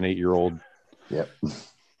 6, 7, 8-year-old. Yep.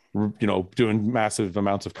 You know, doing massive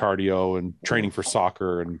amounts of cardio and training for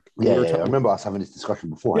soccer. And I remember us having this discussion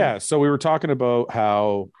before. Yeah. So we were talking about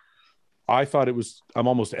how I'm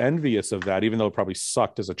almost envious of that, even though it probably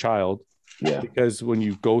sucked as a child. Yeah. Because when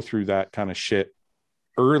you go through that kind of shit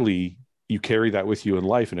early, you carry that with you in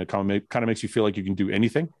life, and it kind of makes you feel like you can do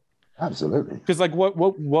anything. Absolutely. Because like what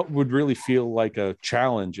would really feel like a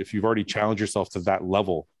challenge if you've already challenged yourself to that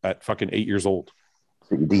level at fucking 8 years old?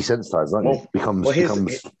 So you're desensitized, aren't you? Becomes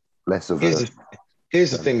less of a... Here's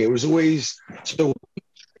the thing. It was always still...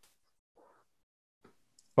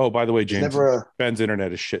 Oh, by the way, James, Ben's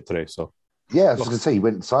internet is shit today, so... Yeah, I was going to say, he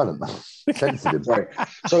went silent. Sensitive. Right.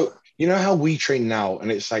 So, you know how we train now,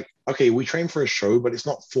 and it's like, okay, we train for a show, but it's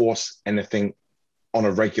not force anything on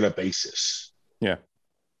a regular basis. Yeah.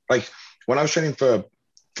 Like when I was training for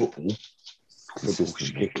football,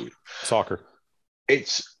 soccer,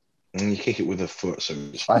 you kick it with a foot. So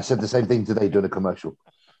I said the same thing today doing a commercial.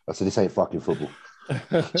 I said, this ain't fucking football.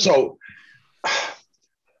 So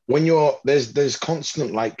when there's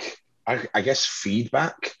constant, like, I guess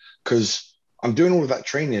feedback, because I'm doing all of that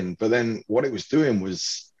training, but then what it was doing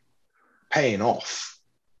was paying off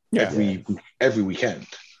every weekend.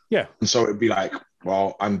 Yeah. And so it'd be like,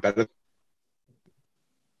 well, I'm better.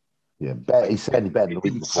 Yeah, he said better than the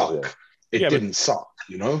week before. It didn't suck,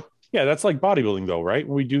 you know? Yeah, that's like bodybuilding though, right?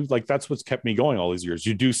 When we do, like, that's what's kept me going all these years.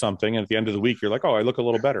 You do something, and at the end of the week, you're like, oh, I look a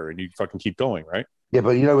little better, and you fucking keep going, right? Yeah,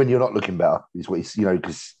 but you know when you're not looking better is what you know,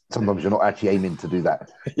 because sometimes you're not actually aiming to do that.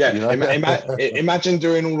 Yeah, you know? imagine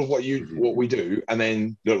doing all of what we do, and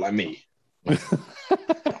then look like me. I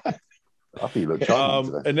think you look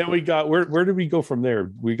charming today. And then we got where did we go from there?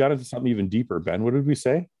 We got into something even deeper, Ben. What did we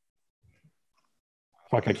say?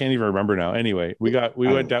 Fuck, I can't even remember now. Anyway, we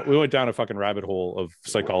went down a fucking rabbit hole of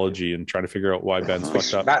psychology and trying to figure out why Ben's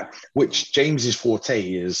fucked up. Which James's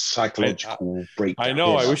forte is psychological breakdown. I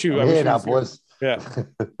know. Yes. I wish now, boys. Yeah.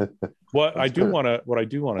 What I do want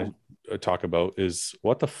to talk about is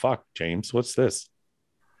what the fuck, James? What's this?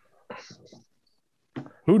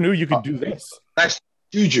 Who knew you could do this? That's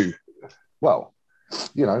juju. Well,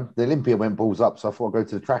 you know, the Olympia went balls up, so I thought I'd go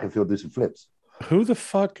to the track and field, do some flips. Who the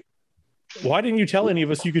fuck? Why didn't you tell any of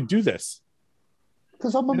us you could do this?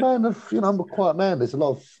 Because I'm a man of, I'm a quiet man. There's a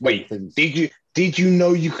lot of things. Did you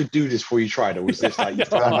know you could do this before you tried, or was this like you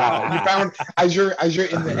found out? You found as you're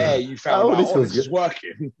in the air, you found out this is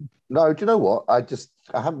working. No, do you know what? I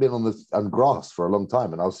haven't been on grass for a long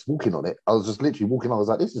time, and I was walking on it. I was just literally walking. I was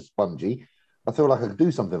like, this is spongy. I feel like I could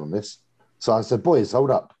do something on this. So I said, boys,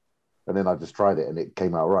 hold up. And then I just tried it, and it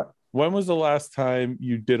came out right. When was the last time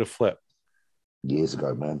you did a flip? Years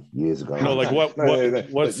ago, man. Years ago. No, like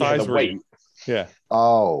what size were you? Yeah.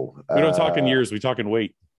 Oh. We don't talk in years. We talk in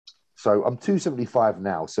weight. So I'm 275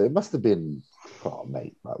 now. So it must have been,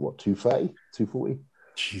 mate, like what, 230, 240?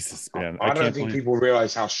 Jesus, man. I don't think people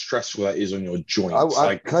realize how stressful that is on your joints.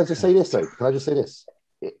 Can I just say this, though? Can I just say this?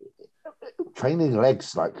 Training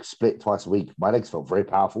legs, like split twice a week, my legs felt very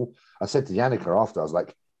powerful. I said to Yannicka after, I was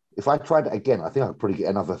like, if I tried it again, I think I could probably get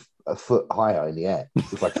another a foot higher in the air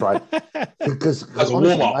if I tried. Because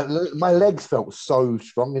honestly, my legs felt so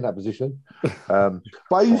strong in that position. But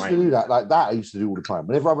I used to do that. Like that, I used to do all the time.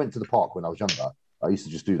 Whenever I went to the park when I was younger, I used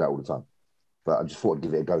to just do that all the time. But I just thought I'd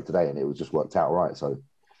give it a go today, and it was just worked out right. So,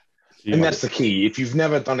 and that's the key. If you've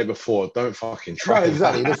never done it before, don't fucking try. Right,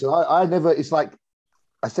 exactly. Listen, I never. It's like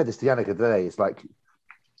I said this to Yannicka today. It's like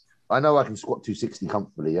I know I can squat 260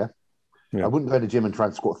 comfortably. Yeah. I wouldn't go to the gym and try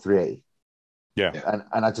and squat 380. Yeah.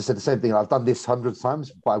 And I just said the same thing. I've done this hundreds of times,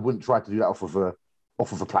 but I wouldn't try to do that off of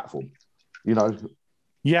a platform. You know?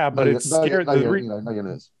 Yeah, but it's scary.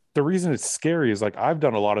 The reason it's scary is like I've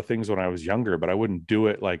done a lot of things when I was younger, but I wouldn't do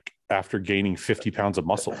it like after gaining 50 pounds of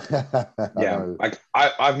muscle. Yeah. Like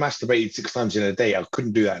I've masturbated 6 times in a day. I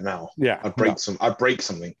couldn't do that now. Yeah. I'd break something. I've been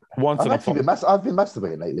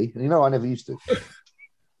masturbating lately, and I never used to.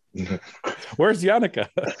 Where's Yannicka?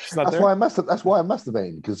 She's not there. That's why I'm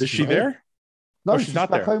masturbating. Because is she there? No, she's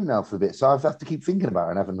not back home now for a bit, so I have to keep thinking about her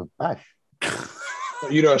and having a bash.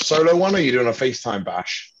 You doing a solo one or you doing a FaceTime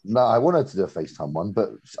bash? No, I wanted to do a FaceTime one, but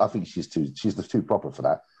I think she's too proper for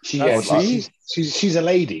that. She's a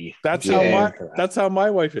lady. That's how my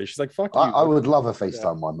wife is. She's like, fuck you. I would love a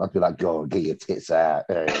FaceTime one. I'd be like, go get your tits out.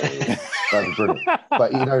 That'd be brilliant.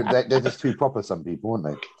 But they're just too proper, some people, aren't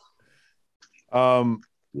they?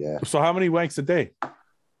 Yeah. So how many wanks a day?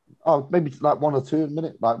 Oh, maybe like 1 or 2 a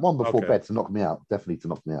minute. Like one before bed to knock me out. Definitely to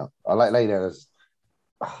knock me out. I like lay there as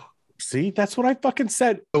See, that's what I fucking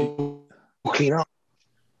said. Clean up.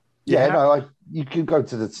 Yeah, no, you can go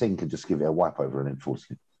to the sink and just give it a wipe over and then fall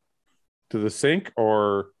asleep. To the sink,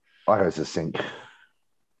 or I go to the sink.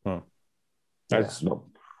 Oh, that's not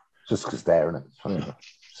just because there, isn't it?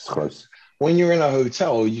 It's close. When you're in a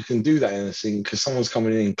hotel, you can do that in a sink because someone's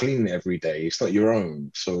coming in and cleaning it every day. It's not your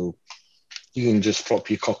own, so you can just flop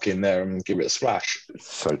your cock in there and give it a splash.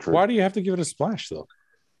 It's so true. Why do you have to give it a splash, though?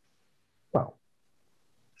 Well,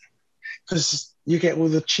 because you get all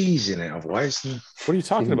the cheese in it otherwise. What are you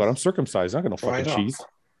talking about? I'm circumcised. I'm not going to fucking cheese.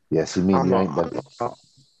 Yes, you mean you ain't then.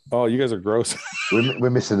 Oh, you guys are gross. We're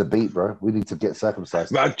missing the beat, bro. We need to get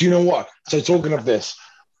circumcised. But do you know what? So talking of this,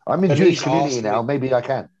 I'm in Jewish community now. Maybe I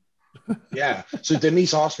can. Yeah. So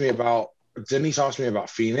Denise asked me about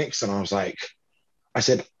Phoenix, and I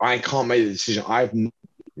said I can't make the decision.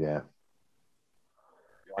 Yeah.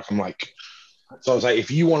 I'm like, so I was like,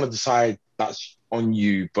 if you want to decide, that's on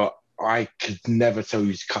you, but I could never tell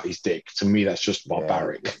you to cut his dick. To me, that's just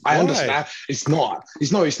barbaric. Yeah. I understand. It's not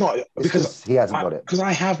because he hasn't got it. Because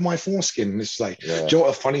I have my foreskin. And it's like, do you know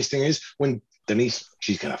what the funniest thing is? When Denise,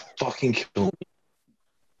 she's gonna fucking kill me.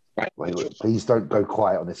 Right? Wait, please don't go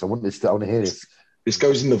quiet on this. I want to hear this. This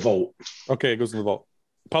goes in the vault. Okay, it goes in the vault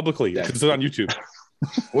publicly because it's on YouTube.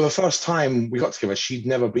 Well, the first time we got together, she'd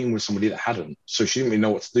never been with somebody that hadn't, so she didn't really know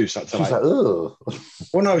what to do. So she's like, oh.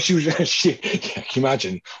 Well, no, she was. Can you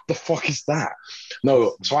imagine? What the fuck is that?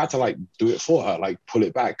 No, so I had to do it for her, pull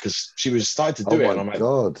it back because she was starting to do it, and I'm like,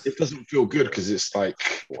 God. It doesn't feel good because it's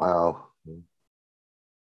like, wow,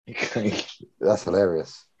 that's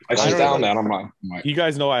hilarious. She's down there, and I'm like, you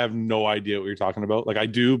guys know I have no idea what you're talking about. I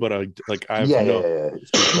do, but I have yeah.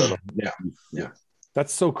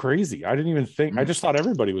 That's so crazy. I didn't even think. I just thought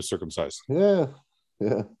everybody was circumcised. Yeah.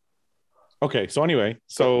 Okay. So anyway,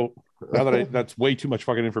 now that that's way too much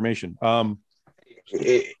fucking information.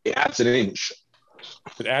 It adds an inch.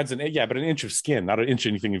 It adds but an inch of skin, not an inch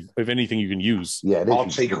of anything you can use. Yeah.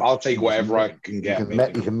 I'll take whatever I can get.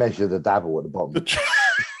 You can measure the dabble at the bottom.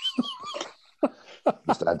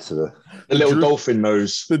 Just add to the little dolphin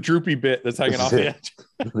nose, the droopy bit that's hanging off the edge.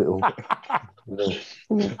 The little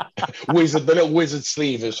wizard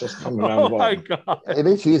sleeve is just coming down the bottom. My God. It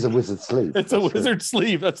literally is a wizard sleeve. It's a wizard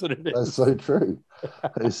sleeve. That's what it is. That's so true.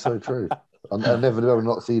 It's so true. I'll never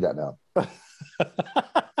not see that now.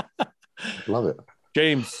 Love it.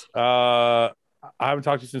 James, I haven't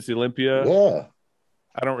talked to you since the Olympia. Yeah.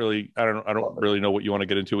 I don't really know what you want to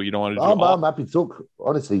get into, what you don't want to do. I'm happy to talk.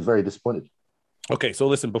 Honestly, very disappointed. Okay, so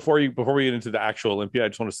listen, before we get into the actual Olympia, I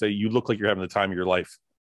just want to say you look like you're having the time of your life.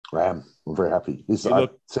 I am. I'm very happy. I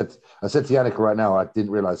said to Yannicka right now, I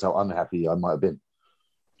didn't realize how unhappy I might have been.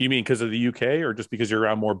 You mean because of the UK or just because you're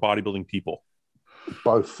around more bodybuilding people?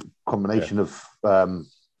 Both. Combination of,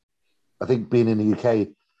 I think being in the UK,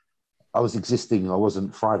 I was existing, I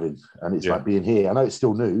wasn't thriving. And it's like being here. I know it's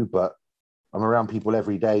still new, but I'm around people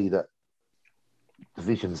every day that the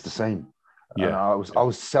vision's the same. Yeah. And I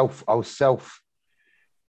was self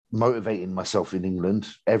motivating myself in England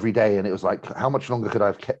every day, and it was like, how much longer could I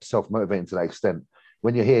have kept self-motivating to that extent?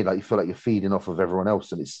 When you're here, you feel like you're feeding off of everyone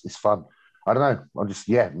else, and it's fun. I don't know.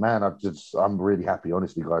 I'm really happy,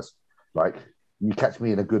 honestly, guys. You catch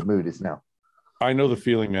me in a good mood, it's now. I know the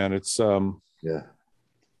feeling, man. It's yeah.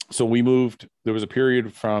 So we moved. There was a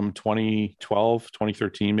period from 2012,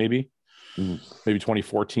 2013, maybe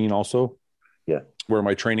 2014 also. Yeah. Where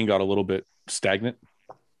my training got a little bit stagnant.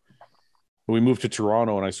 We moved to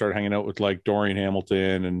Toronto, and I started hanging out with Dorian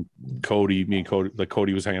Hamilton and Cody. Me and Cody,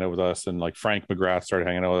 Cody was hanging out with us, and Frank McGrath started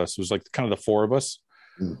hanging out with us. It was kind of the four of us.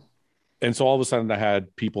 And so all of a sudden I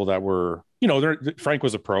had people that were, Frank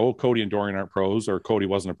was a pro. Cody and Dorian aren't pros, or Cody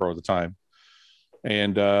wasn't a pro at the time.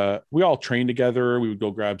 And we all trained together. We would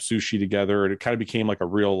go grab sushi together, and it kind of became a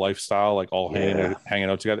real lifestyle, all hanging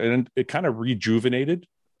out together. And it kind of rejuvenated.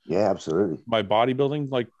 Yeah, absolutely. My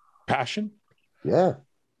bodybuilding passion. Yeah.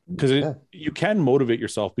 Because you can motivate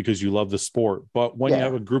yourself because you love the sport, but when you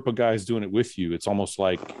have a group of guys doing it with you, it's almost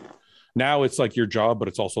now it's your job, but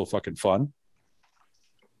it's also fucking fun.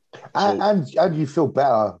 And you feel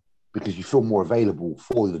better because you feel more available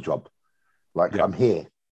for the job. I'm here.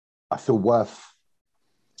 I feel worth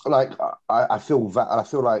like I feel that I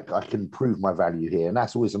feel like I can prove my value here, and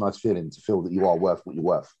that's always a nice feeling to feel that you are worth what you're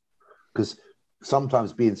worth. Because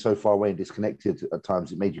sometimes being so far away and disconnected, at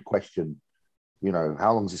times it made you question, you know,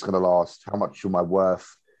 how long is this going to last? How much am I worth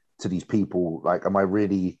to these people? Like, am I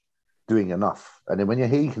really doing enough? And then when you're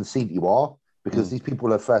here, you can see that you are, because these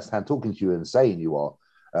people are firsthand talking to you and saying you are.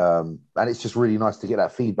 And it's just really nice to get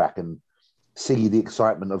that feedback and see the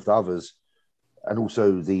excitement of the others, and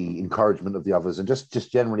also the encouragement of the others, and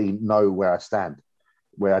just generally know where I stand,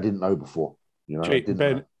 where I didn't know before. You know,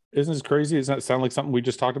 Ben, isn't this crazy? Doesn't that sound like something we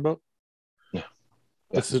just talked about? Yeah.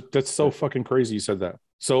 That's so fucking crazy you said that.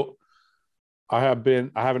 So I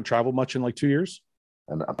haven't traveled much in like 2 years.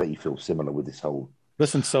 And I bet you feel similar with this whole.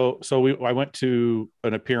 Listen, I went to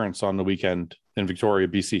an appearance on the weekend in Victoria,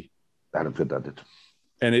 BC. That did.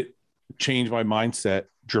 And it changed my mindset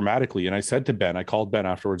dramatically. And I said to Ben, I called Ben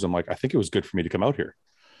afterwards. I'm like, I think it was good for me to come out here.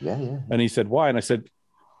 Yeah. And he said, why? And I said,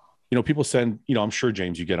 you know, people send, you know, I'm sure,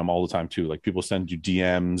 James, you get them all the time too. Like, people send you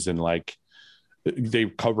DMs and like they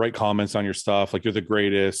write comments on your stuff. Like, you're the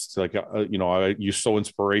greatest. Like, you know, you're so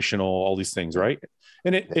inspirational, all these things. Right.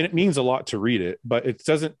 And it means a lot to read it, but it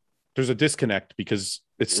doesn't, there's a disconnect because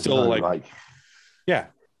it's still like, yeah.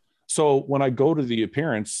 So when I go to the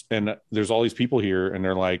appearance and there's all these people here and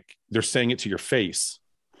they're saying it to your face.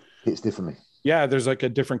 It's differently. Yeah. There's like a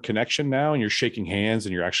different connection now, and you're shaking hands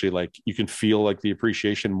and you're actually like, you can feel like the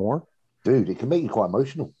appreciation more. Dude, it can make you quite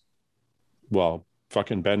emotional. Well,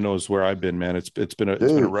 fucking Ben knows where I've been, man. It's been a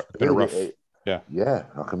rough. Yeah.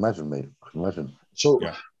 I can imagine, mate. I can imagine. So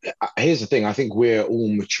here's the thing. I think we're all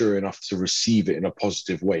mature enough to receive it in a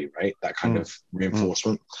positive way, right? That kind of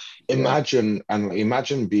reinforcement. Imagine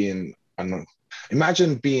being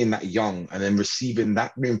that young and then receiving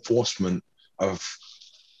that reinforcement but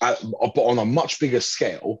on a much bigger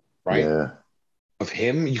scale, right? Yeah. Of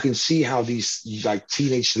him. You can see how these like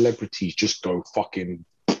teenage celebrities just go fucking.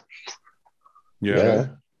 Yeah.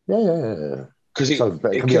 Because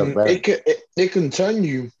it can turn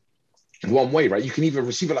you one way, right? You can either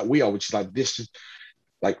receive it like we are, which is like this is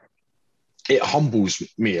like, it humbles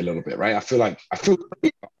me a little bit, right? I feel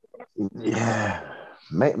yeah,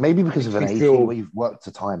 maybe because of an age where you've worked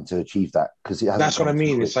the time to achieve that, because that's what I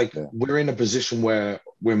mean. It's like we're in a position where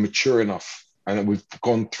we're mature enough and we've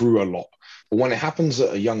gone through a lot, but when it happens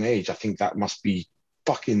at a young age, I think that must be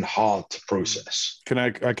fucking hard to process.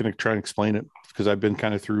 I can try and explain it, because I've been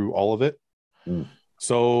kind of through all of it.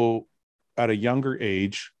 So at a younger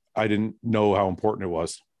age, I didn't know how important it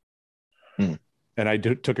was. And I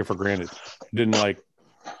took it for granted. Didn't like,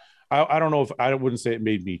 I don't know if I wouldn't say it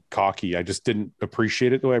made me cocky. I just didn't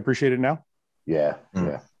appreciate it the way I appreciate it now. Yeah.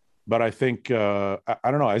 But I think, I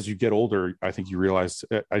don't know, as you get older, I think you realize,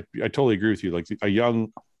 I totally agree with you. Like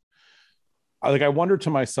I wonder to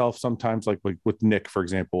myself sometimes, like with Nick, for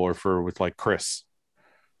example, or with like Chris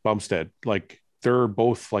Bumstead, like they're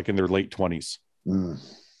both like in their late 20s.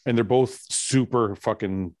 And they're both super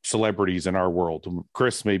fucking celebrities in our world.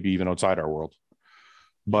 Chris maybe even outside our world.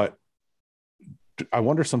 But I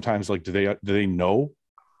wonder sometimes, like, do they know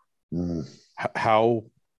what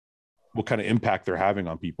kind of impact they're having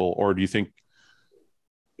on people? Or do you think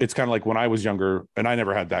it's kind of like when I was younger and I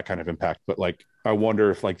never had that kind of impact, but like, I wonder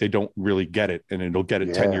if like they don't really get it and it'll get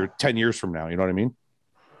it 10 years from now. You know what I mean?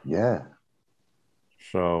 Yeah.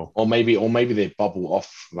 So, or maybe they bubble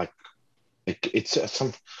off. Like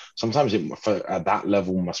sometimes at that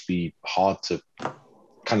level must be hard to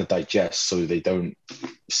kind of digest, so they don't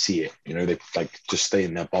see it. You know, they like just stay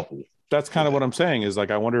in their bubble. That's kind of what I'm saying is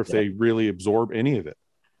like, I wonder if they really absorb any of it.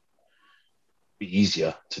 Be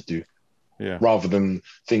easier to do. Yeah. Rather than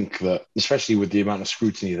think that, especially with the amount of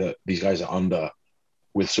scrutiny that these guys are under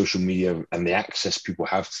with social media and the access people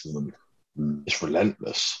have to them, it's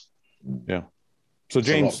relentless. Yeah. So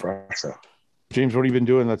James, what have you been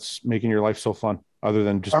doing that's making your life so fun, other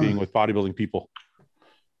than just being with bodybuilding people?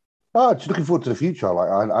 Oh, just looking forward to the future.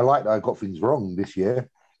 I like that I got things wrong this year,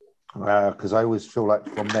 because I always feel like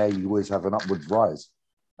from there you always have an upwards rise,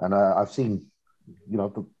 and I've seen, you know,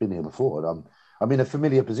 I've been here before, and I'm in a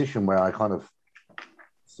familiar position where I kind of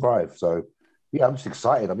thrive. So yeah, I'm just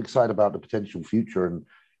excited. I'm excited about the potential future, and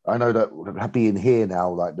I know that being here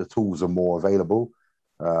now, like the tools are more available,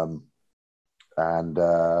 and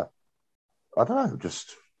I don't know,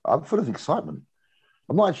 just I'm full of excitement.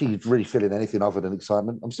 I'm not actually really feeling anything other than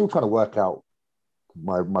excitement. I'm still trying to work out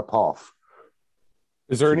my path.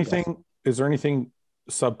 Is there anything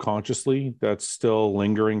subconsciously that's still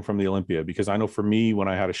lingering from the Olympia? Because I know for me, when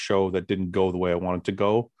I had a show that didn't go the way I wanted to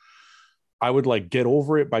go, I would like get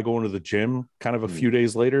over it by going to the gym kind of a few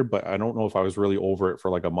days later, but I don't know if I was really over it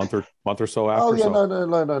for like a month or so after. Oh yeah, no.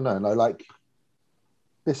 Like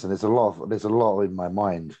Listen, there's a lot in my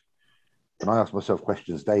mind, and I ask myself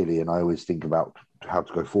questions daily, and I always think about how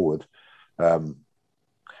to go forward. And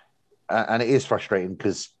it is frustrating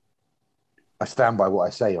because I stand by what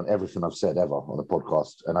I say on everything I've said ever on the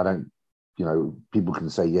podcast, and I don't. People can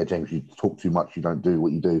say, "Yeah, James, you talk too much. You don't do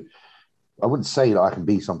what you do." I wouldn't say that I can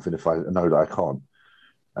be something if I know that I can't.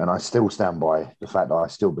 And I still stand by the fact that I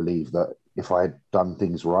still believe that if I had done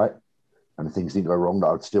things right and things didn't go wrong, that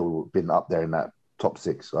I'd still been up there in that top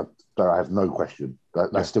 6. I have no question.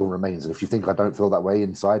 That still remains. And if you think I don't feel that way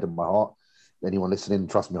inside in my heart, anyone listening,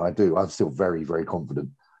 trust me, I do. I'm still very, very confident.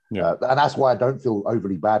 Yeah. And that's why I don't feel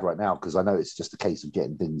overly bad right now, because I know it's just a case of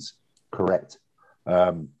getting things correct.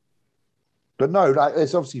 But no,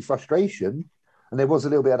 it's obviously frustration. And there was a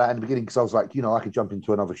little bit of that in the beginning because I was like, I could jump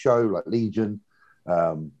into another show like Legion.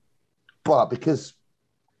 But because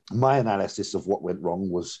my analysis of what went wrong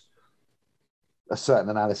was a certain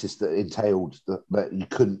analysis that entailed that you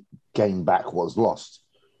couldn't gain back what was lost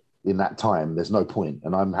in that time, there's no point.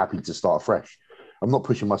 And I'm happy to start fresh. I'm not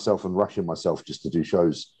pushing myself and rushing myself just to do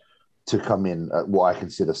shows to come in at what I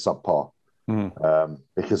consider subpar,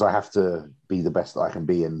 because I have to be the best that I can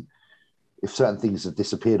be. And if certain things have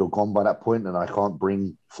disappeared or gone by that point and I can't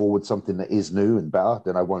bring forward something that is new and better,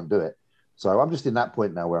 then I won't do it. So I'm just in that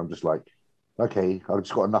point now where I'm just like, okay, I've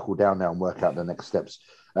just got to knuckle down now and work out the next steps.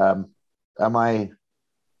 Am I,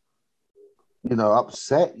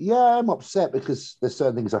 upset? Yeah, I'm upset because there's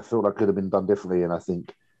certain things I feel like could have been done differently. And I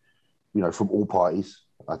think, from all parties,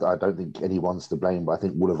 I don't think anyone's to blame, but I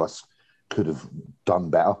think all of us could have done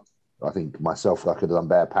better. I think myself, I could have done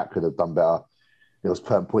better. Pat could have done better. There was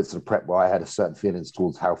certain points of the prep where I had a certain feelings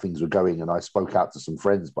towards how things were going, and I spoke out to some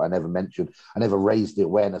friends, but I never raised the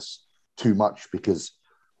awareness too much because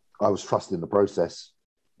I was trusting the process.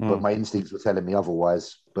 But my instincts were telling me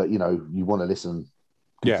otherwise. But you want to listen.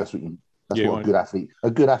 Yeah, that's what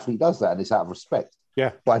a good athlete does that, and it's out of respect.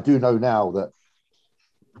 Yeah. But I do know now that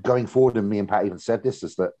going forward, and me and Pat even said this,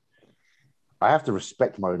 is that I have to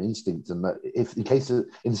respect my own instinct, and that if in case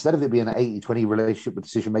instead of it being an 80-20 relationship with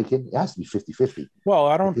decision making, it has to be 50-50. Well,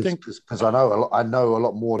 I don't think because I know a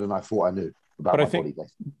lot more than I thought I knew about my body.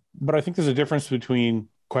 But I think there's a difference between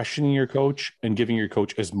questioning your coach and giving your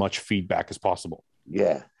coach as much feedback as possible.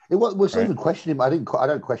 Yeah, it was right? Even questioning him. I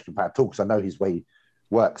don't question Pat at all because I know his way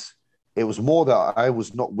works. It was more that I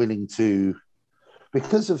was not willing to,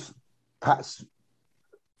 because of Pat's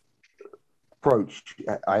approach.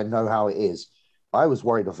 I know how it is. I was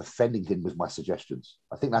worried of offending him with my suggestions.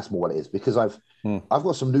 I think that's more what it is, because I've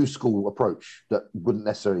got some new school approach that wouldn't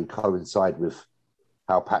necessarily coincide with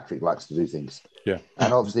how Patrick likes to do things. Yeah,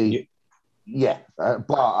 and obviously,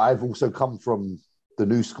 but I've also come from the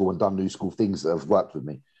new school and done new school things that have worked with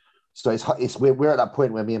me. So we're at that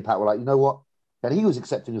point where me and Pat were like, you know what? And he was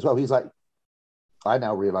accepting as well. He's like, I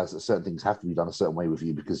now realize that certain things have to be done a certain way with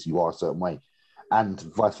you because you are a certain way, and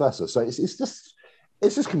vice versa. So it's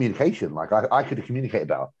just communication. Like I could have communicated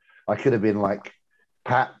better. I could have been like,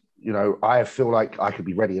 Pat, I feel like I could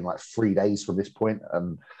be ready in like 3 days from this point.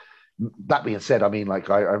 And that being said, I mean, like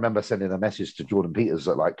I remember sending a message to Jordan Peters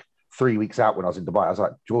at like 3 weeks out when I was in Dubai. I was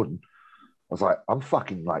like, Jordan, I'm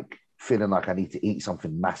fucking like feeling like I need to eat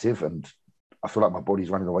something massive, and I feel like my body's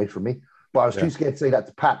running away from me. But I was too scared to say that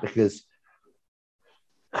to Pat because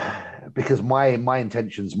my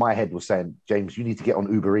intentions, my head was saying, James, you need to get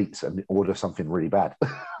on Uber Eats and order something really bad.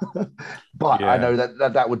 But I know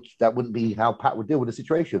that wouldn't be how Pat would deal with the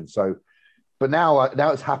situation. So, but now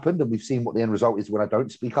it's happened, and we've seen what the end result is when I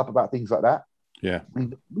don't speak up about things like that. Yeah,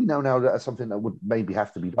 we know now that it's something that would maybe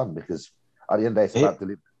have to be done, because at the end of the day, it's about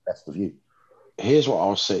delivering the best of you. Here's what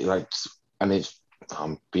I'll say, and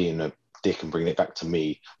I'm being a dick and bringing it back to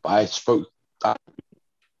me, but I spoke.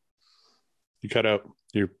 You cut out.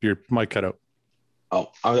 Your mic cut out.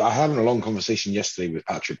 Oh, I had a long conversation yesterday with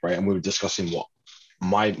Patrick, right? And we were discussing what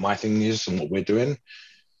my thing is and what we're doing.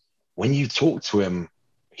 When you talk to him,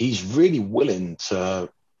 he's really willing to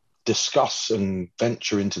discuss and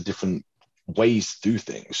venture into different ways to do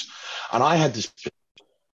things. And I had this,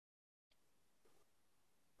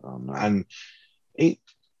 and he's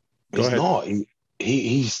not.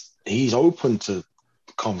 He's open to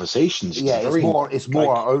conversations. Yeah, it's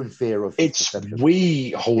more our own fear of. It's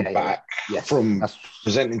we hold back from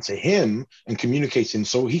presenting to him and communicating,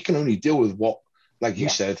 so he can only deal with what, like you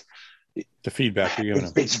said, the feedback you're giving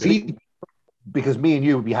him. It's feedback. Because me and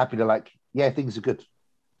you would be happy to things are good.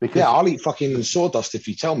 Because I'll eat fucking sawdust if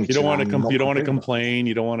you tell me. You don't want to complain.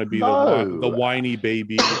 You don't want to be the whiny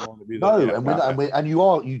baby. You don't want to be and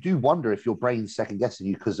you do wonder if your brain's second guessing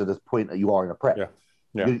you because of the point that you are in a prep. Yeah.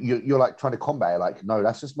 You're like trying to combat it. Like, no,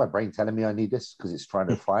 that's just my brain telling me I need this because it's trying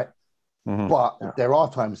to fight. But there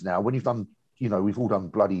are times now when you've done, we've all done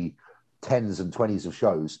bloody 10s and 20s of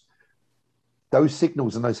shows. Those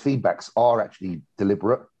signals and those feedbacks are actually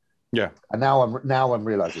deliberate. Yeah. And now I'm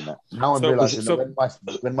realizing that. Now I'm realizing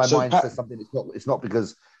that when my mind says something, it's not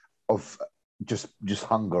because of just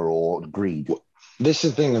hunger or greed. This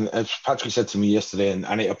is the thing, and as Patrick said to me yesterday,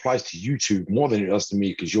 and it applies to you two more than it does to me,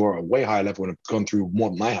 because you're at a way higher level and have gone through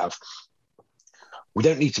more than I have. We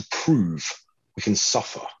don't need to prove we can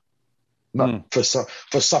suffer. No.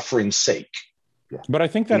 For suffering's sake. Yeah. But I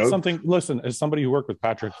think that's something, listen, as somebody who worked with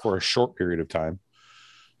Patrick for a short period of time,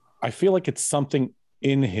 I feel like it's something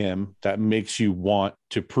in him that makes you want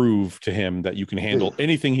to prove to him that you can handle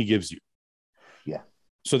anything he gives you. Yeah.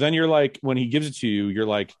 So then you're like, when he gives it to you, you're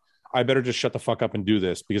like, I better just shut the fuck up and do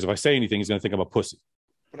this, because if I say anything, he's going to think I'm a pussy.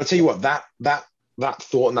 But I tell you what, that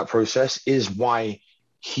thought and that process is why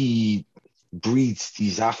he breeds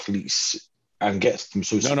these athletes and gets them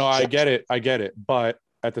so successful. No, I get it. But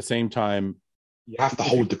at the same time, you have to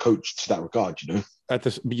hold the coach to that regard,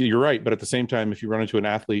 You're right. But at the same time, if you run into an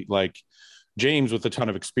athlete like James with a ton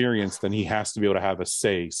of experience, then he has to be able to have a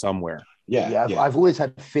say somewhere. Yeah. I've always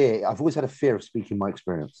had fear. I've always had a fear of speaking my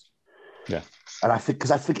experience. Yeah. And I think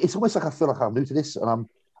it's almost like I feel like I'm new to this, and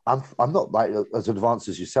I'm not like as advanced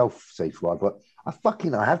as yourself, say, Fuad, but I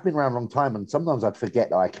have been around a long time, and sometimes I'd forget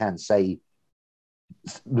that I can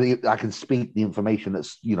I can speak the information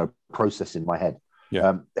that's processed in my head.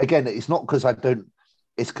 Yeah. Again, it's not because I don't.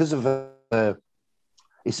 It's because of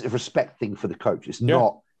it's a respect thing for the coach. It's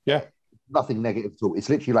not. Yeah. Nothing negative at all. It's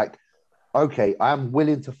literally like, okay, I'm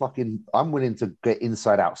willing to get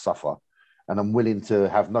inside out suffer, and I'm willing to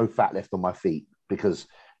have no fat left on my feet, because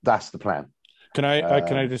that's the plan. Can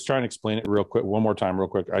I just try and explain it one more time real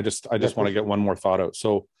quick? I just want to get one more thought out.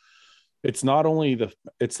 So it's not only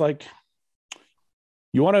it's like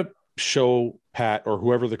you want to show Pat or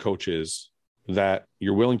whoever the coach is that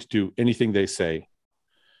you're willing to do anything they say,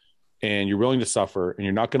 and you're willing to suffer, and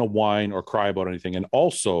you're not going to whine or cry about anything. And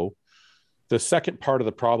also, the second part of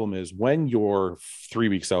the problem is when you're 3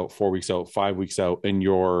 weeks out, 4 weeks out, 5 weeks out, and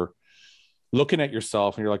you're looking at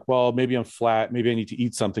yourself and you're like, well, maybe I'm flat. Maybe I need to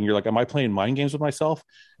eat something. You're like, am I playing mind games with myself?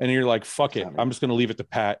 And you're like, fuck it. I'm just going to leave it to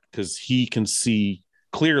Pat because he can see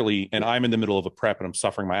clearly, and I'm in the middle of a prep and I'm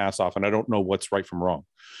suffering my ass off and I don't know what's right from wrong.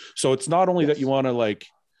 So it's not only that you want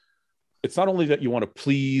to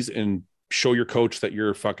please and show your coach that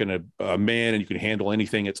you're fucking a man and you can handle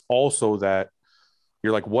anything. It's also that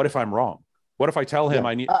you're like, what if I'm wrong? What if I tell him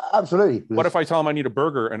I need absolutely? What if I tell him I need a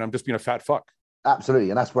burger and I'm just being a fat fuck? Absolutely,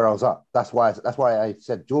 and that's where I was at. That's why I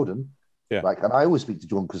said Jordan. Yeah. And I always speak to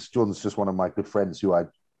Jordan because Jordan's just one of my good friends who I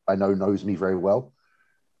know knows me very well.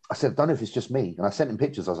 I said, I don't know if it's just me, and I sent him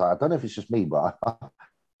pictures. I was like, I don't know if it's just me, but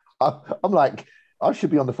I'm like, I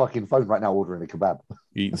should be on the fucking phone right now ordering a kebab,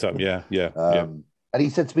 eating something. Yeah. And he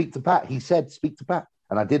said, speak to Pat. He said, speak to Pat,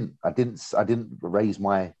 and I didn't raise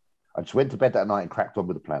my. I just went to bed that night and cracked on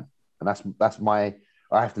with the plan, and that's my.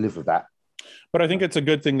 I have to live with that. But I think it's a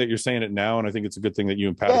good thing that you're saying it now, and I think it's a good thing that you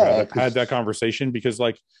and Pat had that conversation, because,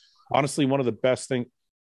 like, honestly, one of the best things.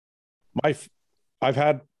 I've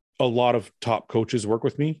had a lot of top coaches work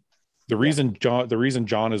with me. The reason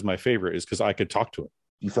John is my favorite is because I could talk to him.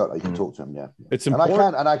 You felt like you could talk to him, yeah. It's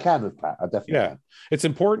important, and I can with Pat. I definitely can. It's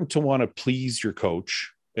important to want to please your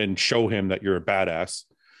coach and show him that you're a badass,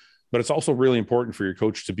 but it's also really important for your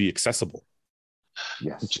coach to be accessible.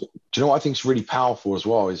 Yes. Do you know what I think is really powerful as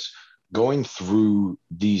well is going through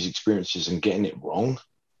these experiences and getting it wrong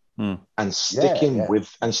and sticking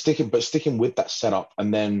with that setup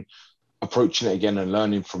and then approaching it again and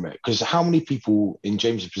learning from it. Because how many people in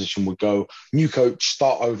James's position would go, new coach,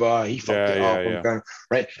 start over, he fucked it up, I'm going,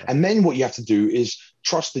 right? And then what you have to do is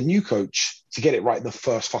trust the new coach to get it right the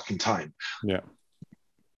first fucking time. Yeah.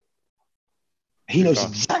 He knows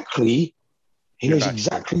exactly.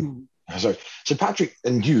 So Patrick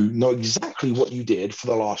and you know exactly what you did for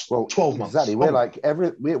the last 12 months. Exactly. We're like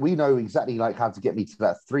we know exactly like how to get me to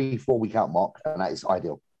that 3-4 week out mark, and that is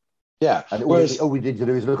ideal. Yeah. And all we did to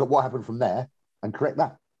do is look at what happened from there and correct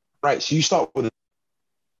that. Right. So you start with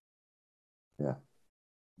Yeah.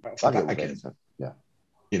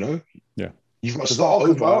 You know? Yeah. You've got to start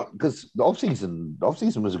over. Because the off-season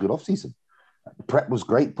was a good off-season. Prep was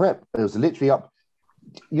great prep. It was literally up.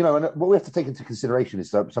 You know, and what we have to take into consideration is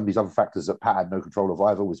some of these other factors that Pat had no control of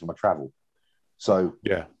either was my travel. So,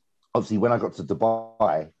 obviously, when I got to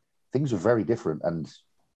Dubai, things were very different. And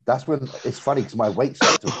that's when it's funny because my weight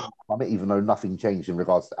started to plummet, even though nothing changed in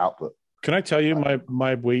regards to output. Can I tell you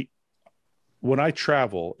my weight? When I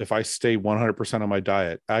travel, if I stay 100% on my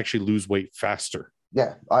diet, I actually lose weight faster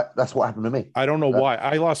Yeah, that's what happened to me. I don't know why.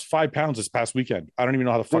 I lost 5 pounds this past weekend. I don't even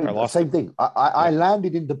know how the fuck I lost. Same thing. I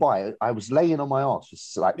landed in Dubai. I was laying on my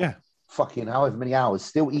ass for like fucking however many hours,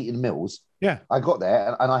 still eating meals. Yeah. I got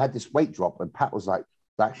there and I had this weight drop, and Pat was like,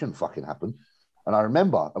 that shouldn't fucking happen. And I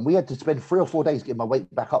remember, and we had to spend 3 or 4 days getting my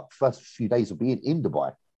weight back up the first few days of being in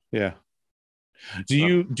Dubai. Yeah. Do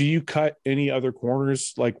you cut any other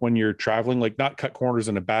corners, like when you're traveling, like not cut corners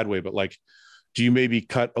in a bad way, but like, do you maybe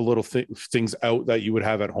cut a little things out that you would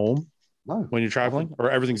have at home? No. When you're traveling, or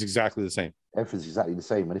everything's exactly the same? Everything's exactly the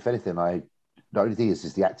same. And if anything, the only thing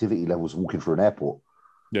is the activity levels walking through an airport.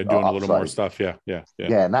 Yeah, doing a little more stuff. Yeah.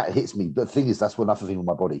 And that hits me. But the thing is, that's what another thing with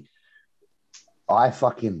my body. I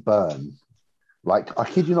fucking burn. Like, I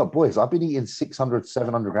kid you not, boys, I've been eating 600,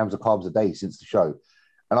 700 grams of carbs a day since the show.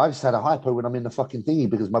 And I just had a hypo when I'm in the fucking thingy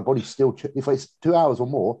because my body's still, if it's 2 hours or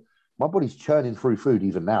more, my body's churning through food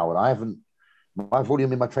even now. And my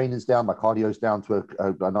volume in my training's down, my cardio's down to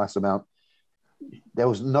a nice amount. There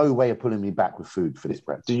was no way of pulling me back with food for this,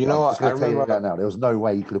 Brent. Do you know what? I remember that now. There was no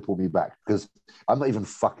way you could have pulled me back because I'm not even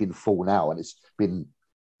fucking full now. And it's been,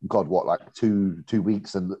 God, what, like two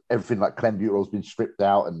weeks, and everything like clenbuterol's been stripped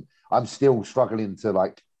out. And I'm still struggling to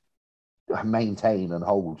like maintain and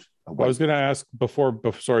hold. Well, I was going to ask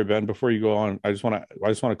sorry, Ben, before you go on, I just want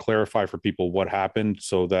to clarify for people what happened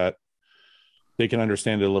so that they can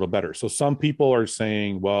understand it a little better. So some people are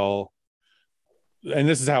saying, well, and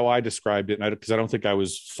this is how I described it, because I don't think I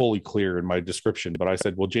was fully clear in my description, but I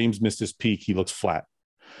said, well, James missed his peak. He looks flat.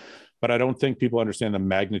 But I don't think people understand the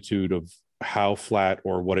magnitude of how flat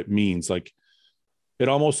or what it means. Like, it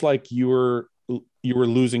almost like you were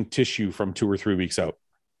losing tissue from 2 or 3 weeks out.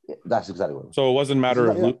 That's exactly what. So it wasn't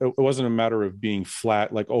a matter of being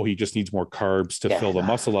flat, like, oh, he just needs more carbs to fill the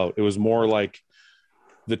muscle out. It was more like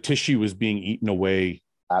the tissue was being eaten away.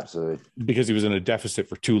 Absolutely. Because he was in a deficit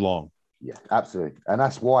for too long. Yeah, absolutely. And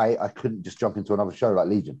that's why I couldn't just jump into another show like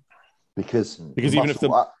Legion. Because even if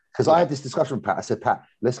I had this discussion with Pat, I said, Pat,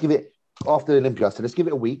 let's give it after the Olympia. I said, let's give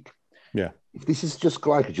it a week. Yeah. If this is just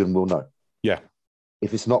glycogen, we'll know. Yeah.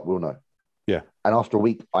 If it's not, we'll know. Yeah. And after a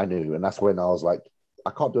week, I knew. And that's when I was like,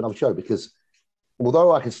 I can't do another show because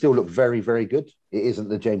although I can still look very, very good, it isn't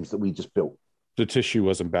the James that we just built. The tissue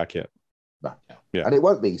wasn't back yet. No. Yeah. And it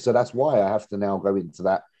won't be. So that's why I have to now go into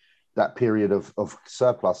that period of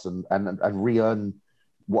surplus and re-earn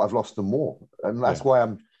what I've lost and more. And that's why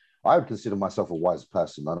I would consider myself a wise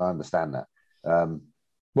person, and I understand that.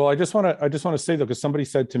 Well, I just want to say though, because somebody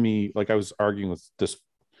said to me, like, I was arguing with this.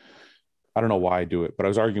 I don't know why I do it, but I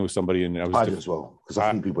was arguing with somebody, and I do as well, because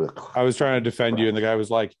I think people. I was trying to defend you, and the guy was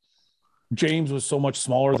like, James was so much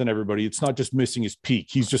smaller than everybody. It's not just missing his peak;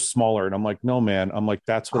 he's just smaller. And I'm like, no, man. I'm like,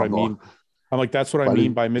 that's what I mean. I'm like, that's what I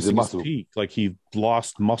mean by missing his peak. Like, he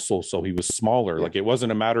lost muscle, so he was smaller. Yeah. Like, it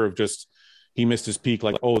wasn't a matter of just he missed his peak.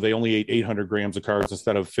 Like, oh, they only ate 800 grams of carbs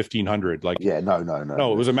instead of 1,500. Like, yeah, no.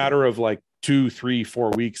 It was a matter of like 2, 3,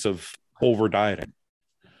 4 weeks of over dieting.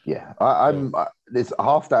 Yeah, there's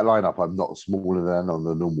half that lineup. I'm not smaller than on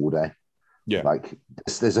the normal day. Yeah, like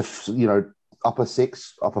there's a upper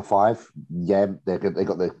 6, upper 5. Yeah, they got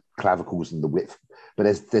the clavicles and the width, but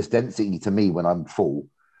there's density to me when I'm full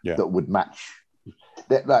that would match.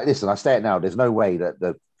 Like, listen, I say it now. There's no way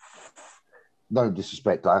that no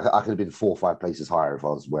disrespect. I could have been 4 or 5 places higher if I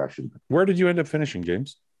was where I should have been. Where did you end up finishing,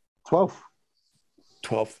 James? 12.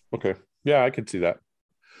 Okay, yeah, I could see that.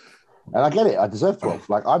 And I get it. I deserve 12.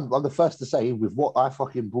 Like, I'm the first to say, with what I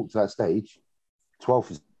fucking brought to that stage,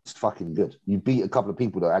 12 is fucking good. You beat a couple of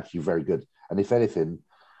people that are actually very good. And if anything,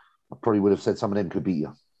 I probably would have said some of them could beat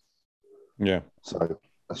you. Yeah. So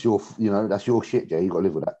that's your shit, Jay. You got to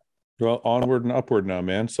live with that. Well, onward and upward now,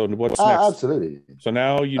 man. So what's next? Absolutely. So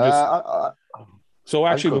now you just. So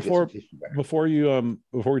actually, before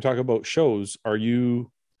we talk about shows, are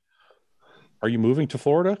you moving to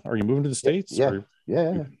Florida? Are you moving to the States? Yeah.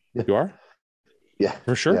 You are? Yeah.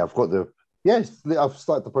 For sure? Yeah, I've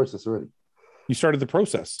started the process already. You started the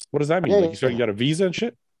process? What does that mean? You got a visa and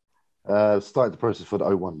shit? Started the process for the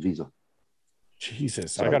O1 visa.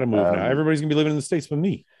 Jesus, so, I got to move now. Everybody's going to be living in the States with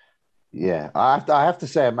me. Yeah, I have to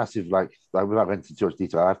say a massive, like, without going into too much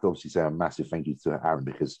detail, I have to obviously say a massive thank you to Aaron,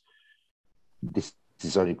 because this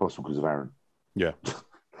is only possible because of Aaron. Yeah.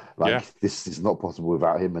 This is not possible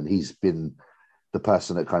without him, and he's been the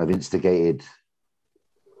person that kind of instigated.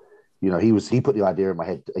 He put the idea in my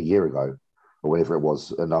head a year ago or whatever it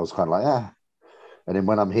was. And I was kind of like, And then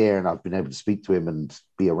when I'm here and I've been able to speak to him and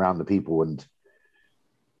be around the people, and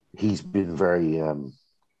he's been very,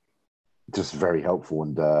 just very helpful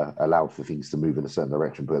and allowed for things to move in a certain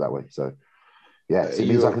direction, put it that way. So, yeah, it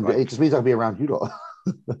just means I can be around you lot.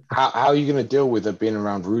 How are you going to deal with it being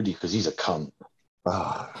around Rudy? Because he's a cunt.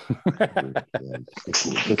 Oh, it's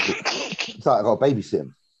like I got to babysit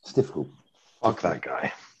him. It's difficult. Fuck that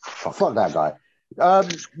guy. Fuck that guy.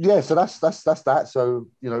 Yeah, so that's that. So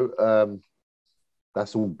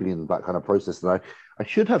that's all being that kind of process. And I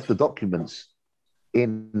should have the documents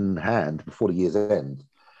in hand before the year's end,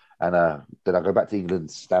 and then I go back to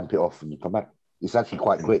England, stamp it off, and come back. It's actually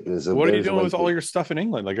quite quick. What are you doing with all your stuff in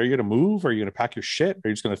England? Like, are you going to move? Are you going to pack your shit? Are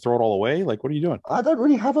you just going to throw it all away? Like, what are you doing? I don't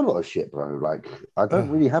really have a lot of shit, bro. Like, I don't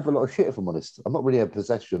really have a lot of shit, if I'm honest. I'm not really a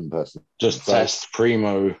possession person. Just test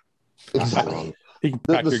primo. Exactly. You can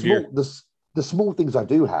pack your gear. The small things I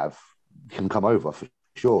do have can come over for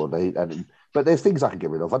sure. But there's things I can get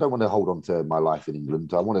rid of. I don't want to hold on to my life in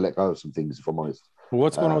England. I want to let go of some things, if I'm honest. Well,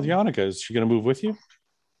 what's going on with Yannicka? Is she going to move with you?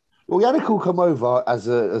 Well, Yannick will come over as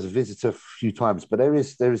a visitor a few times, but there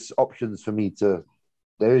is options for me to.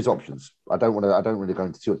 There is options. I don't really go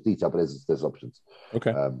into too much detail, but there's options.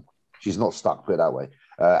 Okay. She's not stuck, put it that way.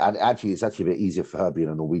 And actually, it's actually a bit easier for her being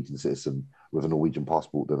a Norwegian citizen with a Norwegian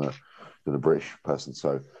passport than a British person.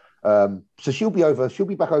 So she'll be over. She'll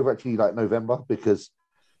be back over actually like November, because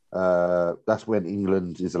that's when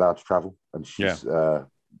England is allowed to travel, and she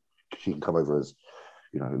can come over as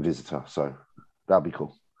a visitor. So that'll be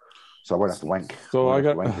cool. So I won't have to wank. So I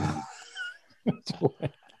got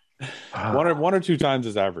one or two times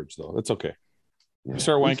is average, though. That's okay. Yeah. You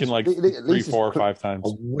start wanking like 3, 4, or 5 times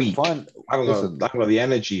a week. I haven't got the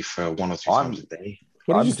energy for 1 or 2 times a day.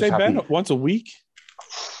 What did you say, Ben? Once a week?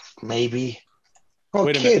 Maybe.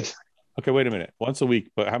 Wait a minute. Okay, wait a minute. Once a week,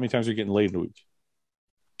 but how many times are you getting laid in a week?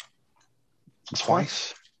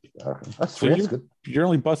 Twice. That's good. You're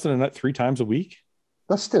only busting a nut 3 times a week?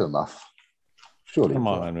 That's still enough. Surely. Come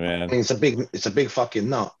on, man. It's a big fucking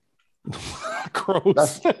nut.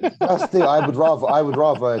 Gross. That's the. I would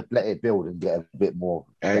rather let it build and get a bit more.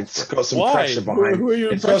 It's got some pressure behind. Who are you?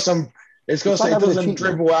 It doesn't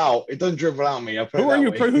dribble out. It doesn't dribble out me. Who are